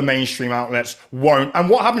other mainstream outlets won't? And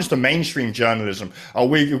what happens to mainstream journalism? Are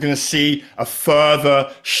we going to see a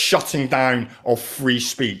further shutting down of free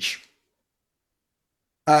speech?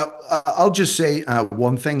 I'll just say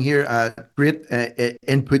one thing here. Great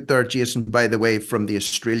input there, Jason, by the way, from the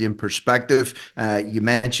Australian perspective. You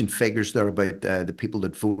mentioned figures there about the people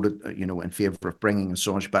that voted, in favour of bringing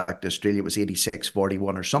Assange back to Australia. It was 86-41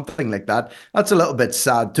 or something like that. That's a little bit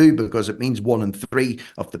sad too, because it means 1 in 3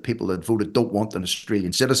 of the people that voted don't want an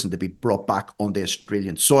Australian citizen to be brought back onto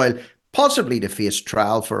Australian soil, possibly to face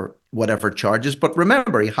trial for whatever charges. But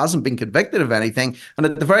remember, he hasn't been convicted of anything. And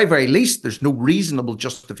at the very, very least, there's no reasonable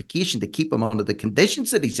justification to keep him under the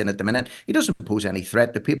conditions that he's in at the minute. He doesn't pose any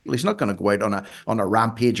threat to people. He's not going to go out on a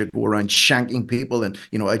rampage or go around shanking people and,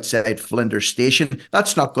 outside Flinders Station.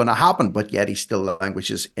 That's not going to happen. But yet he still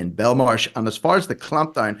languishes in Belmarsh. And as far as the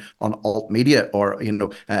clampdown on alt media or,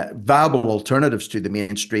 viable alternatives to the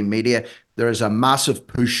mainstream media, there is a massive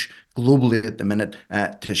push globally at the minute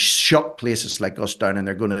to shut places like us down, and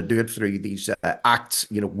they're going to do it through these acts.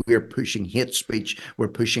 We're pushing hate speech, we're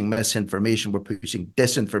pushing misinformation, we're pushing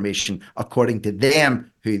disinformation, according to them,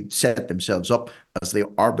 who set themselves up as the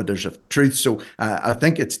arbiters of truth. So I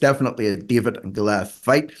think it's definitely a David and Goliath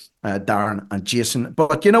fight, Darren and Jason.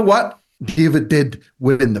 But you know what? David did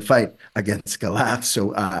win the fight against Goliath.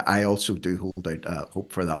 So I also do hold out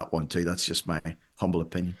hope for that one too. That's just my humble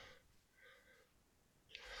opinion.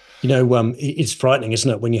 It's frightening,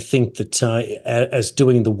 isn't it, when you think that as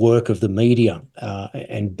doing the work of the media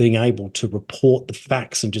and being able to report the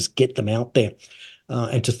facts and just get them out there,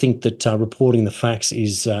 and to think that reporting the facts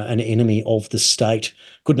is an enemy of the state.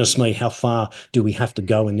 Goodness me, how far do we have to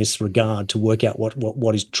go in this regard to work out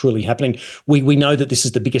what is truly happening? We know that this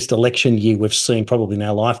is the biggest election year we've seen probably in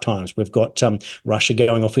our lifetimes. We've got Russia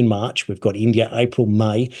going off in March. We've got India, April,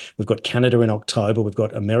 May. We've got Canada in October. We've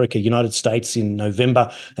got America, United States in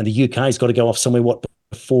November. And the UK has got to go off somewhere,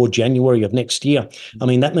 before January of next year. I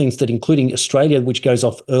mean, that means that including Australia, which goes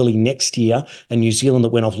off early next year, and New Zealand that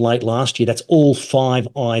went off late last year, that's all Five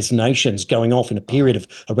Eyes nations going off in a period of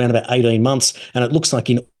around about 18 months. And it looks like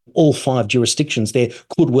in all 5 jurisdictions, there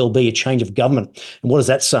could well be a change of government. And what does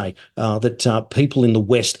that say? That people in the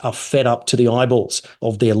West are fed up to the eyeballs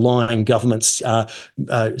of their lying governments,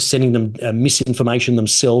 sending them misinformation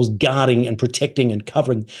themselves, guarding and protecting and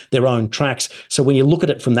covering their own tracks. So when you look at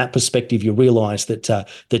it from that perspective, you realise that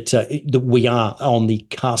we are on the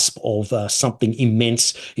cusp of something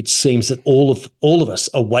immense. It seems that all of us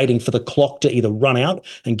are waiting for the clock to either run out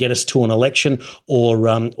and get us to an election,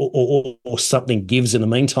 or something gives in the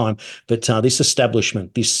meantime. But this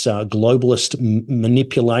establishment, this globalist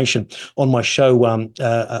manipulation. On my show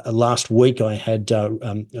last week, I had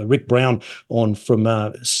Rick Brown on from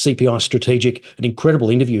CPI Strategic, an incredible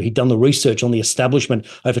interview. He'd done the research on the establishment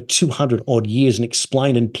over 200 odd years and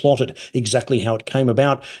explained and plotted exactly how it came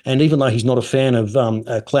about. And even though he's not a fan of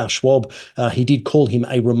Klaus Schwab, he did call him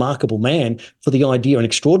a remarkable man for the idea, an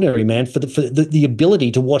extraordinary man for the ability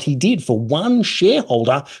to what he did for one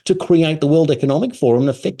shareholder to create the World Economic Forum and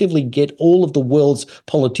effectively get all of the world's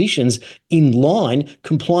politicians in line,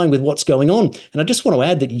 complying with what's going on. And I just want to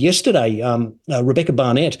add that yesterday, Rebecca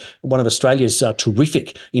Barnett, one of Australia's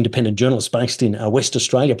terrific independent journalists based in West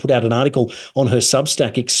Australia, put out an article on her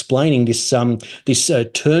Substack explaining this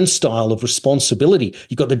turnstile of responsibility.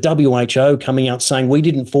 You've got the WHO coming out saying we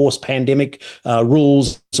didn't force pandemic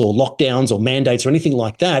rules or lockdowns or mandates or anything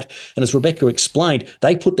like that. And as Rebecca explained,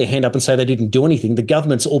 they put their hand up and say they didn't do anything. The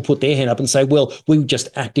governments all put their hand up and say, well, we were just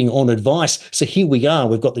acting on advice. So here we are.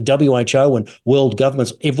 We've got the WHO and world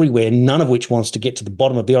governments everywhere, none of which wants to get to the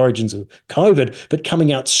bottom of the origins of COVID, but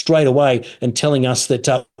coming out straight away and telling us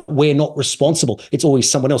that we're not responsible. It's always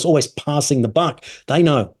someone else, always passing the buck. They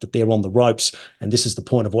know that they're on the ropes, and this is the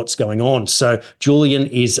point of what's going on. So Julian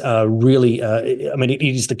is really, it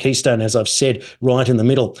is the keystone, as I've said, right in the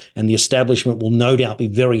middle, and the establishment will no doubt be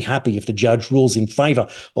very happy if the judge rules in favour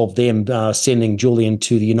of them sending Julian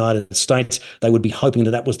to the United States. They would be hoping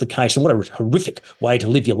that was the case. And what a horrific way to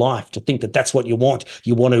live your life, to think that that's what you want.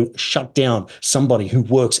 You want to shut down somebody who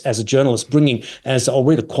works as a journalist, bringing, as I'll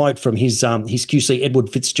read a quote from his QC, Edward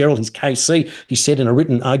Fitzgerald, his KC. He said in a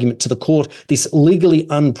written argument to the court, this legally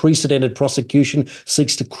unprecedented prosecution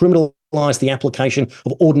seeks to criminalise the application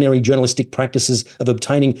of ordinary journalistic practices of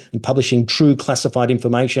obtaining and publishing true classified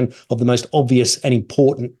information of the most obvious and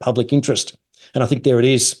important public interest. And I think there it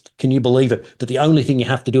is. Can you believe it? That the only thing you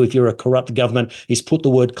have to do if you're a corrupt government is put the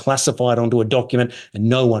word classified onto a document and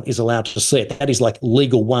no one is allowed to see it. That is like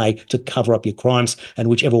legal way to cover up your crimes. And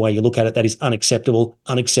whichever way you look at it, that is unacceptable,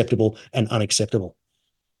 unacceptable, and unacceptable.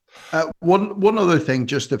 One other thing,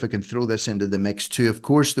 just if I can throw this into the mix too. Of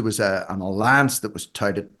course, there was an alliance that was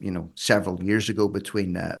touted, several years ago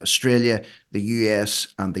between Australia, the US,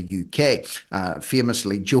 and the UK.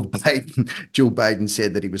 Famously, Joe Biden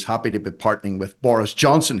said that he was happy to be partnering with Boris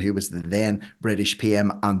Johnson, who was the then British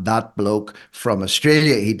PM, and that bloke from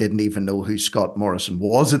Australia. He didn't even know who Scott Morrison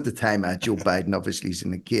was at the time. Joe Biden obviously is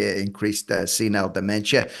in increased senile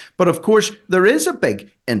dementia, but of course there is a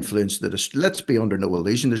big influence that let's be under no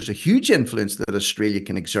illusion. There's a huge influence that Australia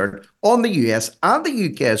can exert on the US and the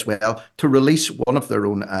UK as well to release one of their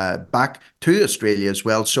own back to Australia as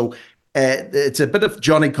well. So it's a bit of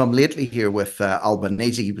Johnny come lately here with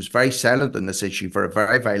Albanese. He was very silent on this issue for a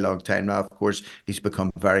very, very long time now. Of course, he's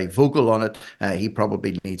become very vocal on it. He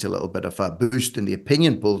probably needs a little bit of a boost in the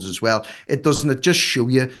opinion polls as well. It just show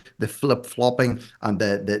you the flip-flopping and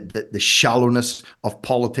the shallowness of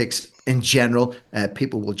politics in general?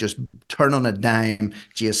 People will just turn on a dime,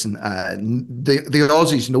 Jason. The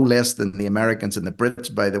Aussies no less than the Americans and the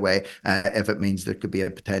Brits, by the way, if it means there could be a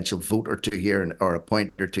potential vote or two here or a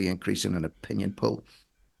point or two increase in an opinion poll.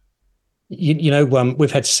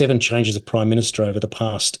 We've had 7 changes of Prime Minister over the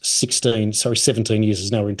past 17 years, as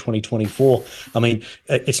now we're in 2024. I mean,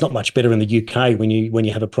 it's not much better in the UK when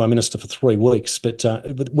you have a Prime Minister for 3 weeks, but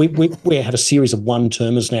we have a series of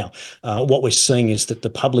one-termers now. What we're seeing is that the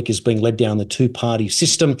public is being led down the two-party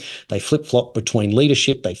system. They flip-flop between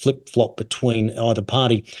leadership, they flip-flop between either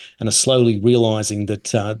party, and are slowly realising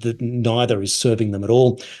that neither is serving them at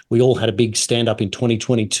all. We all had a big stand-up in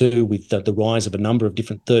 2022 with the rise of a number of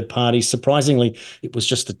different third parties, surprisingly, it was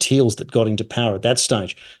just the Teals that got into power at that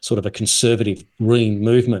stage, sort of a conservative green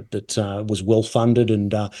movement that was well-funded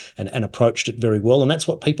and approached it very well. And that's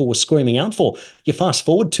what people were screaming out for. You fast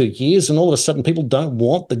forward 2 years and all of a sudden people don't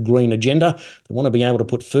want the green agenda. They want to be able to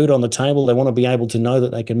put food on the table. They want to be able to know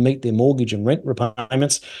that they can meet their mortgage and rent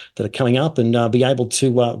repayments that are coming up and be able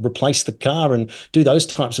to replace the car and do those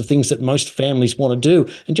types of things that most families want to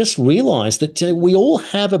do. And just realize that we all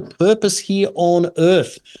have a purpose here on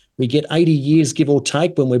earth. We get 80 years, give or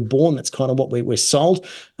take, when we're born. That's kind of what we're sold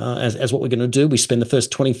as what we're going to do. We spend the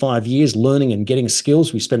first 25 years learning and getting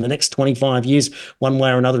skills. We spend the next 25 years, one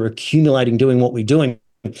way or another, accumulating, doing what we're doing.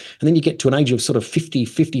 And then you get to an age of sort of 50,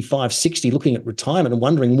 55, 60, looking at retirement and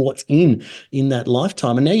wondering what's in that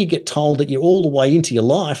lifetime. And now you get told that you're all the way into your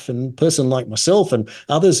life, and a person like myself and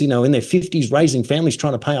others, in their 50s, raising families,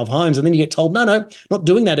 trying to pay off homes. And then you get told, no, not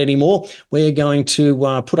doing that anymore. We're going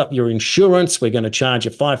to put up your insurance. We're going to charge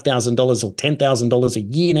you $5,000 or $10,000 a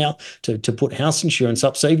year now to put house insurance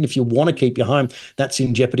up. So even if you want to keep your home, that's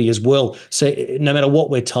in jeopardy as well. So no matter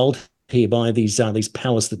what we're told here by these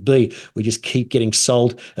powers that be, we just keep getting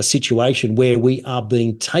sold a situation where we are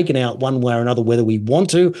being taken out one way or another, whether we want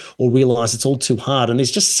to or realize it's all too hard. And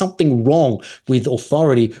there's just something wrong with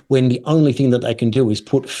authority when the only thing that they can do is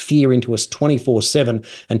put fear into us 24/7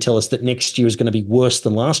 and tell us that next year is going to be worse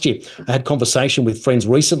than last year. I had a conversation with friends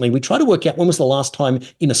recently. We tried to work out when was the last time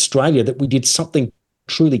in Australia that we did something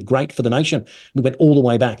truly great for the nation. We went all the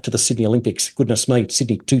way back to the Sydney Olympics. Goodness me,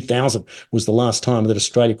 Sydney 2000 was the last time that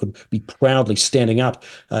Australia could be proudly standing up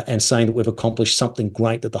and saying that we've accomplished something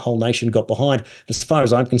great that the whole nation got behind. As far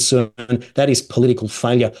as I'm concerned, that is political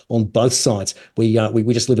failure on both sides. We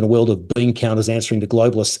just live in a world of bean counters answering to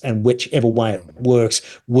globalists, and whichever way it works,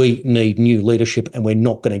 we need new leadership, and we're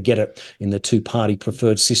not going to get it in the two-party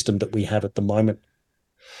preferred system that we have at the moment.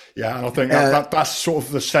 Yeah, and I think that's sort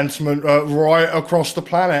of the sentiment right across the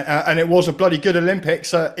planet. And it was a bloody good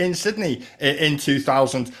Olympics in Sydney in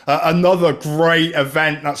 2000. Another great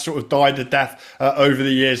event that sort of died a death over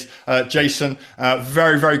the years. Jason,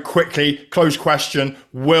 very, very quickly, close question.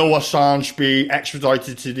 Will Assange be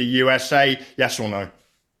extradited to the USA? Yes or no?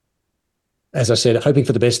 As I said, hoping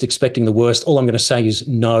for the best, expecting the worst. All I'm going to say is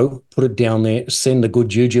no, put it down there, send the good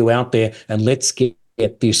juju out there, and let's get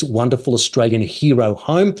this wonderful Australian hero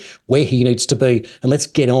home where he needs to be. And let's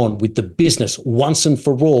get on with the business once and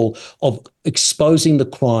for all of exposing the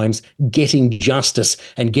crimes, getting justice,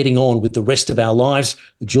 and getting on with the rest of our lives.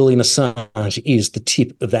 Julian Assange is the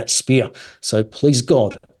tip of that spear. So please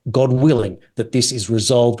God willing, that this is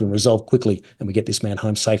resolved and resolved quickly, and we get this man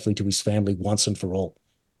home safely to his family once and for all.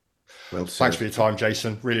 Well, thanks for your time,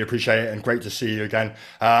 Jason. Really appreciate it, and great to see you again.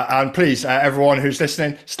 And please, everyone who's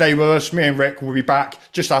listening, stay with us. Me and Rick will be back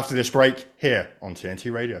just after this break here on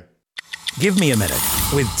TNT Radio. Give me a minute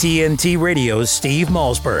with TNT Radio's Steve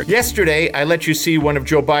Malzberg. Yesterday, I let you see one of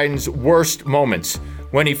Joe Biden's worst moments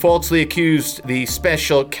when he falsely accused the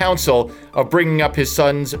special counsel of bringing up his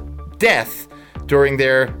son's death during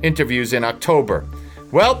their interviews in October.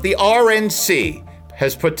 Well, the RNC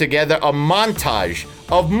has put together a montage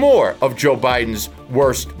of more of Joe Biden's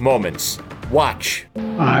worst moments. Watch.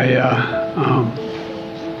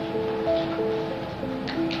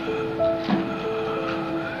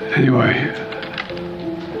 Anyway,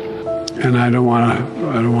 and I don't want to,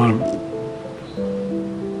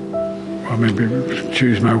 well, maybe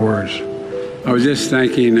choose my words. I was just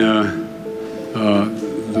thanking,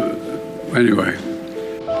 anyway.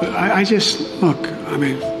 But I just, look, I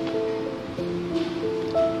mean,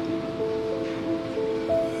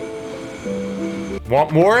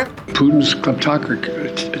 want more? Putin's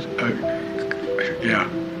kleptocracy. Yeah.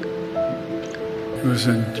 It was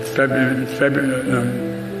in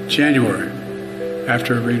January,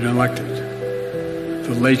 after being elected.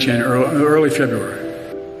 The late January, early February.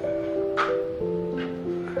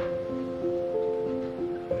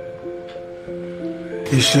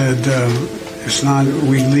 He said, it's not,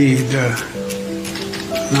 we lead,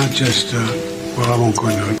 not just, well, I won't go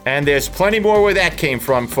into it. And there's plenty more where that came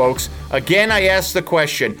from, folks. Again, I ask the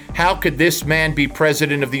question, how could this man be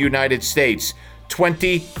president of the United States?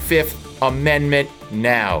 25th Amendment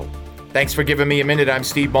now. Thanks for giving me a minute. I'm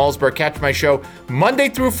Steve Malzberg. Catch my show Monday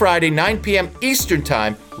through Friday, 9 p.m. Eastern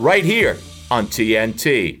Time, right here on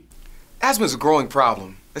TNT. Asthma is a growing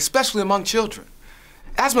problem, especially among children.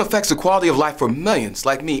 Asthma affects the quality of life for millions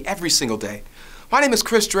like me every single day. My name is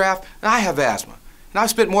Chris Draft, and I have asthma. And I've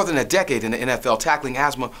spent more than a decade in the NFL tackling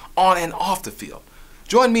asthma on and off the field.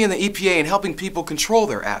 Join me in the EPA in helping people control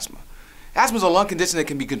their asthma. Asthma is a lung condition that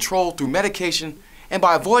can be controlled through medication and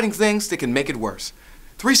by avoiding things that can make it worse.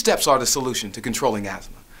 3 steps are the solution to controlling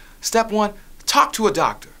asthma. Step 1, talk to a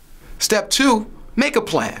doctor. Step 2, make a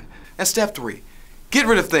plan. And step 3, get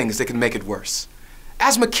rid of things that can make it worse.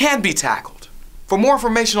 Asthma can be tackled. For more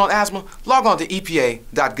information on asthma, log on to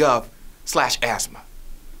epa.gov/asthma.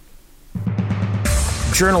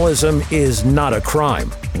 Journalism is not a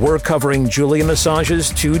crime. We're covering Julian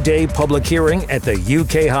Assange's 2-day public hearing at the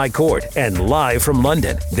UK High Court and live from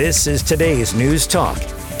London. This is today's News Talk,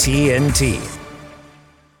 TNT.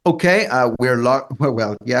 Okay, we're locked.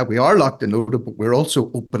 Well, yeah, we are locked and loaded, but we're also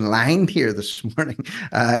open lined here this morning.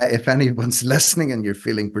 If anyone's listening and you're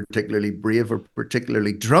feeling particularly brave or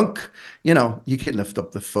particularly drunk, you can lift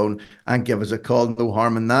up the phone and give us a call. No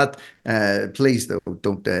harm in that. Please, though,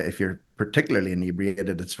 don't. If you're particularly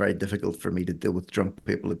inebriated, it's very difficult for me to deal with drunk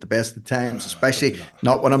people at the best of times, especially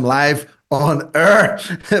not when I'm live on air.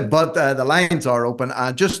 But the lines are open.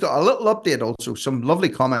 Just a little update also. Some lovely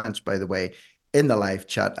comments, by the way, in the live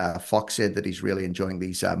chat. Fox said that he's really enjoying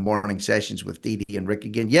these morning sessions with Dee Dee and Rick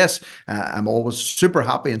again. Yes, I'm always super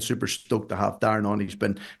happy and super stoked to have Darren on. He's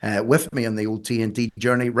been with me on the old TNT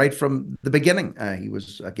journey right from the beginning. He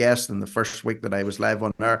was a guest in the first week that I was live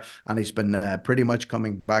on air, and he's been pretty much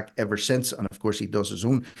coming back ever since. And of course, he does his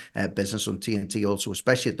own business on TNT also,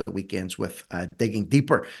 especially at the weekends with Digging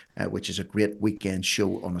Deeper, which is a great weekend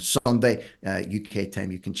show on a Sunday, UK time.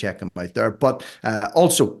 You can check him out there. But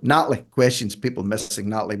also, Natalie, questions. People missing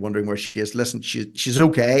Natalie, wondering where she is. Listen, she's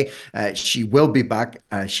okay. She will be back.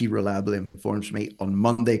 She reliably informs me on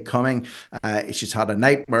Monday coming. She's had a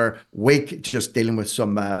nightmare week, just dealing with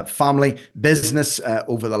some family business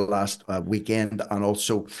over the last weekend, and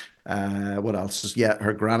also what else? Yeah,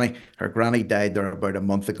 her granny died there about a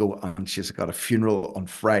month ago, and she's got a funeral on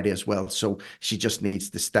Friday as well. So she just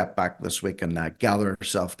needs to step back this week and gather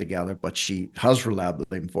herself together. But she has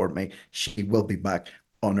reliably informed me she will be back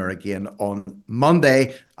on her again on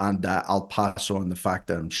Monday, and I'll pass on the fact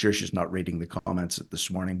that I'm sure she's not reading the comments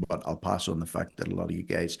this morning, but I'll pass on the fact that a lot of you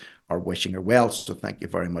guys are wishing her well. So thank you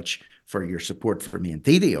very much for your support for me and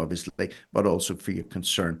Dee Dee, obviously, but also for your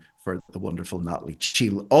concern for the wonderful Natalie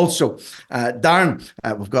Cheel. Also, Darren,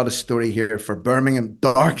 we've got a story here for Birmingham.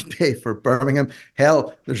 Dark day for Birmingham.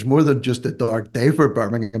 Hell, there's more than just a dark day for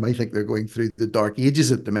Birmingham. I think they're going through the dark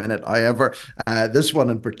ages at the minute. However, this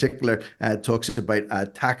one in particular talks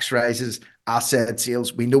about tax rises, asset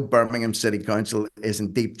sales. We know Birmingham City Council is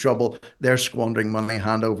in deep trouble. They're squandering money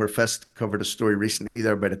hand over fist. Covered a story recently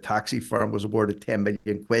there about a taxi firm was awarded 10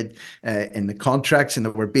 million quid in the contracts, and they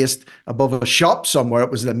were based above a shop somewhere.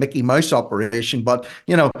 It was the Mickey Mouse operation, but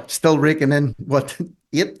still raking in what,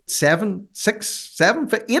 8 figures,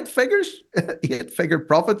 8-figure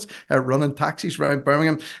profits running taxis around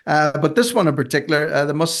Birmingham. But this one in particular,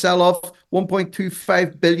 they must sell off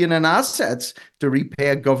 1.25 billion in assets to repay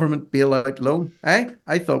a government bailout loan.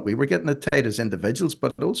 I thought we were getting it tight as individuals,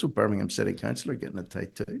 but also Birmingham City Council are getting it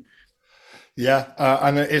tight too. Yeah,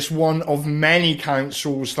 and it's one of many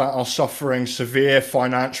councils that are suffering severe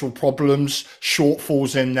financial problems,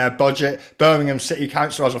 shortfalls in their budget. Birmingham City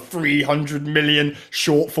Council has a 300 million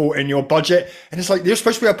shortfall in your budget. And it's like, you're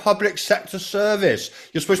supposed to be a public sector service.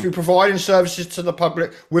 You're supposed to be providing services to the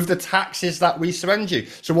public with the taxes that we spend you.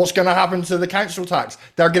 So what's going to happen to the council tax?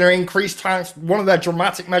 They're going to increase tax. One of their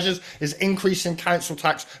dramatic measures is increasing council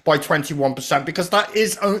tax by 21%, because that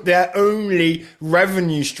is their only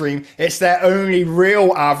revenue stream. It's their only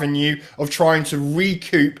real avenue of trying to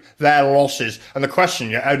recoup their losses. And the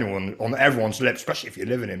question on everyone's lips, especially if you're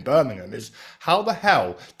living in Birmingham, is how the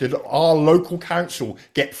hell did our local council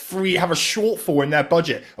have a shortfall in their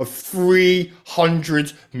budget of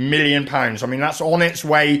 £300 million? I mean, that's on its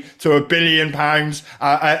way to £1 billion.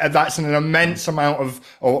 That's an immense amount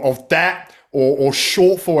of debt or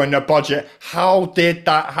shortfall in their budget. How did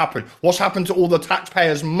that happen? What's happened to all the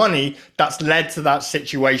taxpayers' money that's led to that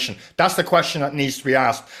situation? That's the question that needs to be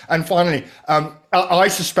asked. And finally, I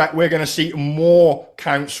suspect we're going to see more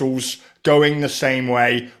councils going the same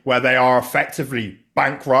way, where they are effectively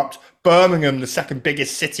bankrupt. Birmingham, the second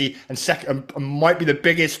biggest city and might be the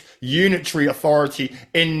biggest unitary authority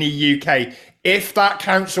in the UK. If that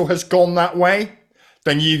council has gone that way,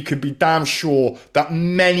 then you could be damn sure that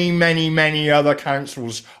many, many, many other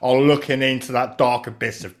councils are looking into that dark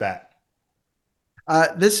abyss of debt.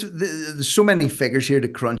 There's so many figures here to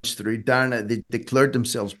crunch through. Darren, they declared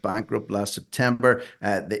themselves bankrupt last September.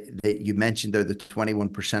 You mentioned there the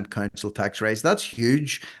 21% council tax rise. That's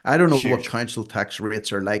huge. I don't know what council tax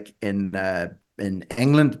rates are like in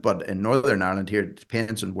England, but in Northern Ireland here, it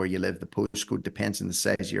depends on where you live. The postcode depends on the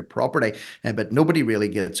size of your property, but nobody really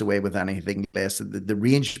gets away with anything less. The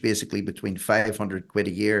range basically between 500 quid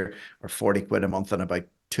a year or 40 quid a month and about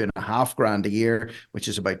 2.5 grand a year, which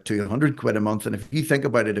is about 200 quid a month. And if you think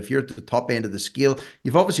about it, if you're at the top end of the scale,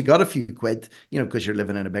 you've obviously got a few quid, because you're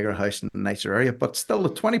living in a bigger house in a nicer area, but still a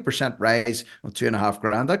 20% rise on 2.5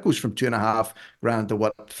 grand, that goes from 2.5 grand to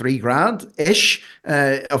what, 3 grand ish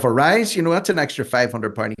of a rise. That's an extra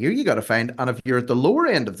 £500 a year you got to find. And if you're at the lower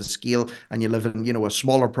end of the scale and you live in, a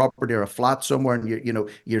smaller property or a flat somewhere, and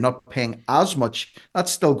you're not paying as much,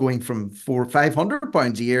 that's still going from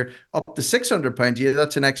 £500 a year up to £600 a year.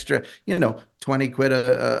 That's an extra, 20 quid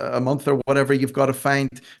a month or whatever you've got to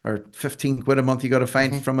find, or 15 quid a month you got to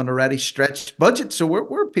find from an already stretched budget. So where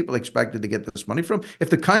are people expected to get this money from? If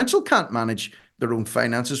the council can't manage their own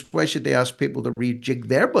finances, why should they ask people to rejig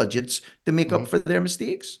their budgets to make up for their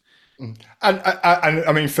mistakes? And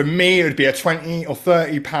I mean, for me, it would be a £20 or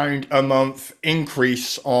 £30 a month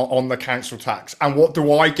increase on the council tax. And what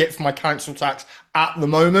do I get for my council tax at the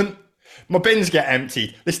moment? My bins get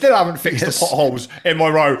emptied. They still haven't fixed the potholes in my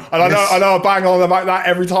road. And I know I bang on about that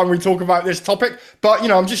every time we talk about this topic. But,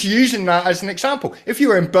 I'm just using that as an example. If you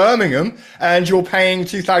were in Birmingham and you're paying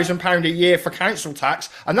 £2,000 a year for council tax,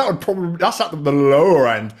 and that's at the lower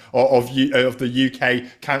end of the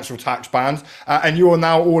UK council tax band, and you are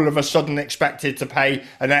now all of a sudden expected to pay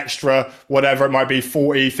an extra, whatever it might be,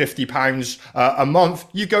 £40, £50 a month,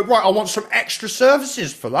 you go, right, I want some extra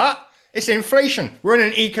services for that. It's inflation. We're in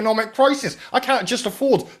an economic crisis. I can't just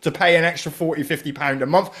afford to pay an extra £40, £50 a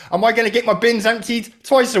month. Am I going to get my bins emptied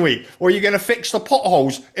twice a week? Or are you going to fix the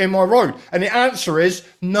potholes in my road? And the answer is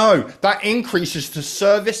no. That increases to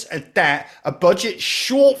service a debt, a budget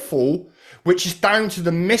shortfall, which is down to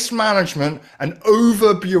the mismanagement and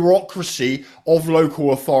over-bureaucracy of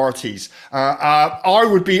local authorities. I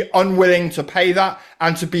would be unwilling to pay that.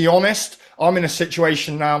 And to be honest, I'm in a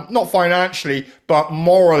situation now, not financially, but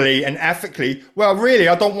morally and ethically, well, really,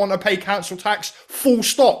 I don't want to pay council tax full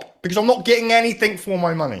stop, because I'm not getting anything for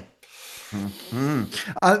my money.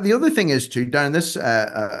 The other thing is too, Darren, this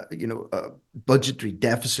budgetary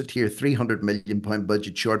deficit here, £300 million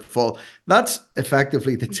budget shortfall, that's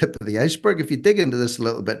effectively the tip of the iceberg. If you dig into this a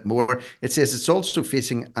little bit more, it says it's also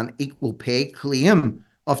facing an equal pay claim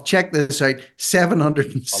of, check this out,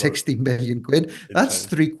 760 million quid. That's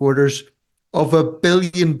 £750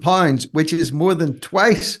 million, which is more than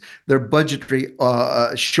twice their budgetary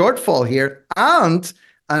shortfall here, and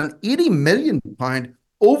an £80 million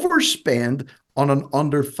overspend on an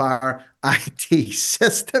under-fire IT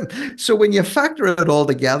system. So when you factor it all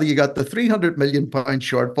together, you got the £300 million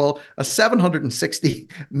shortfall, a £760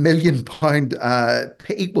 million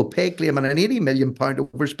equal pay claim, and an £80 million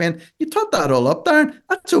overspend. You tot that all up, Darren,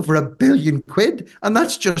 that's over £1 billion, and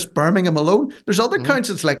that's just Birmingham alone. There's other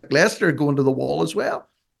councils like Leicester going to the wall as well.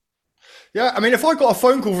 Yeah, I mean, if I got a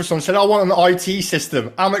phone call from someone and said, I want an IT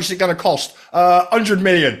system, how much is it going to cost? 100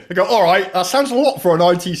 million. I go, all right, that sounds a lot for an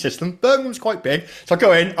IT system. Birmingham's quite big. So I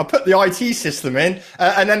go in, I put the IT system in,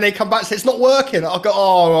 and then they come back and say, it's not working. I go,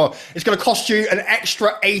 oh, it's going to cost you an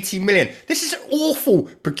extra 80 million. This is awful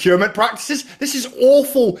procurement practices. This is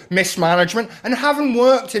awful mismanagement. And having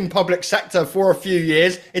worked in public sector for a few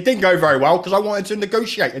years, it didn't go very well because I wanted to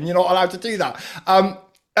negotiate, and you're not allowed to do that. All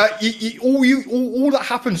that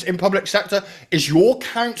happens in public sector is your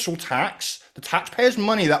council tax, the taxpayers'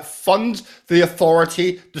 money that funds the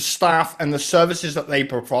authority, the staff, and the services that they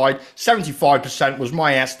provide. 75% was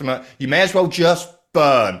my estimate. You may as well just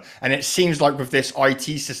burn. And it seems like with this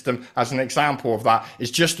IT system, as an example of that, it's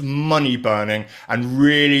just money burning and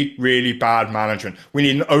really, really bad management. We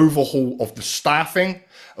need an overhaul of the staffing,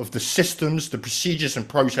 of the systems, the procedures and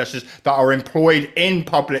processes that are employed in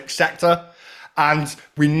public sector. And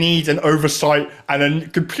we need an oversight and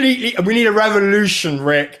we need a revolution,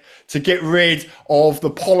 Rick, to get rid of the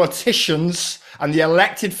politicians and the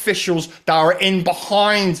elected officials that are in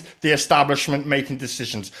behind the establishment making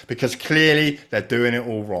decisions, because clearly they're doing it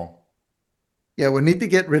all wrong. Yeah, we need to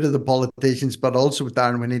get rid of the politicians, but also,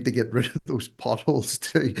 Darren, we need to get rid of those potholes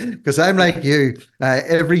too. Because I'm like you,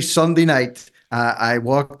 every Sunday night, I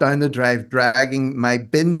walk down the drive dragging my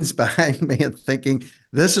bins behind me and thinking,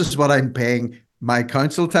 this is what I'm paying my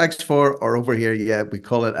council tax for, or over here, yeah, we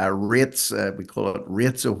call it our rates. We call it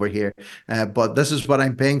rates over here. But this is what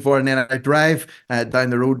I'm paying for. And then I drive down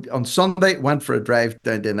the road on Sunday, went for a drive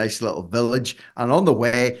down to a nice little village. And on the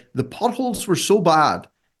way, the potholes were so bad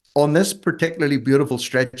on this particularly beautiful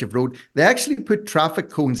stretch of road, they actually put traffic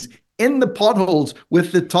cones in the potholes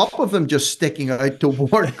with the top of them just sticking out to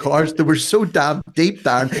warn cars. They were so damn deep,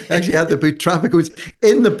 Darren. Actually had to put traffic cones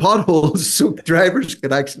in the potholes so drivers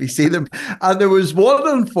could actually see them. And there was one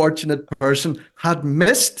unfortunate person had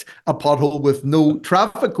missed a pothole with no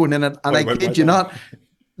traffic cone in it. And I kid you not,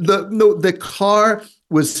 the car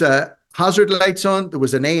was hazard lights on. There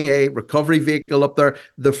was an AA recovery vehicle up there.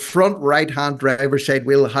 The front right-hand driver's side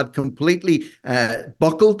wheel had completely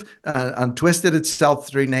buckled and twisted itself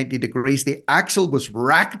through 90 degrees. The axle was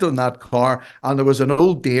racked on that car, and there was an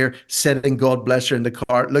old dear sitting, God bless her, in the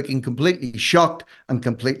car, looking completely shocked and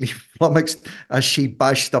completely flummoxed as she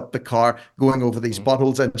bashed up the car going over these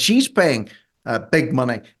potholes. And she's paying big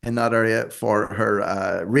money in that area for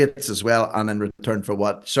her rates as well, and in return for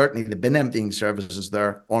what? Certainly the bin emptying services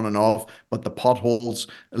there on and off, but the potholes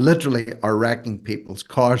literally are wrecking people's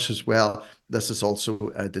cars as well. This is also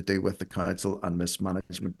to do with the council and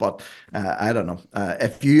mismanagement. But I don't know.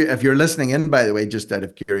 If you're listening in, by the way, just out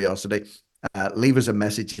of curiosity, leave us a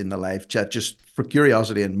message in the live chat, just for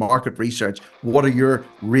curiosity and market research. What are your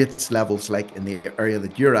rates levels like in the area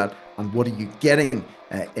that you're at, and what are you getting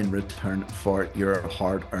in return for your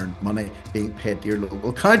hard-earned money being paid to your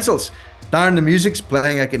local councils? Darren, the music's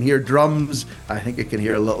playing. I can hear drums. I think I can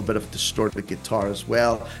hear a little bit of distorted guitar as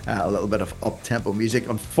well, a little bit of up-tempo music.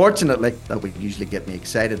 Unfortunately, that would usually get me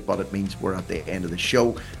excited, but it means we're at the end of the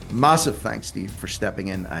show. Massive thanks, Steve, for stepping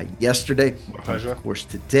in yesterday. My pleasure. Of course,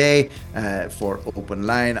 today for Open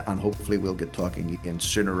Line, and hopefully we'll get talking again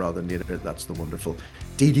sooner rather than later. That's the wonderful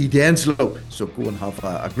Dee Denslow. So go and have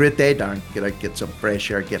a great day, Darren. Get out, get some fresh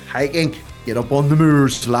air, get hiking, get up on the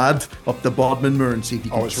moors, lad, up the Bodmin Moor, and see if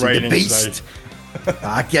you can see the beast.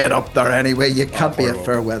 Get up there anyway. You can't be a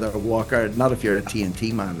fair weather walker, not if you're a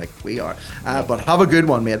TNT man like we are. But have a good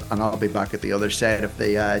one, mate, and I'll be back at the other side of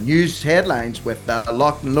the news headlines with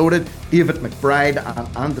Locked and Loaded. David McBride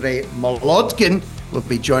and Andrei Molodkin will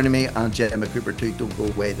be joining me, and Gemma Cooper too. Don't go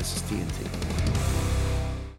away. This is TNT.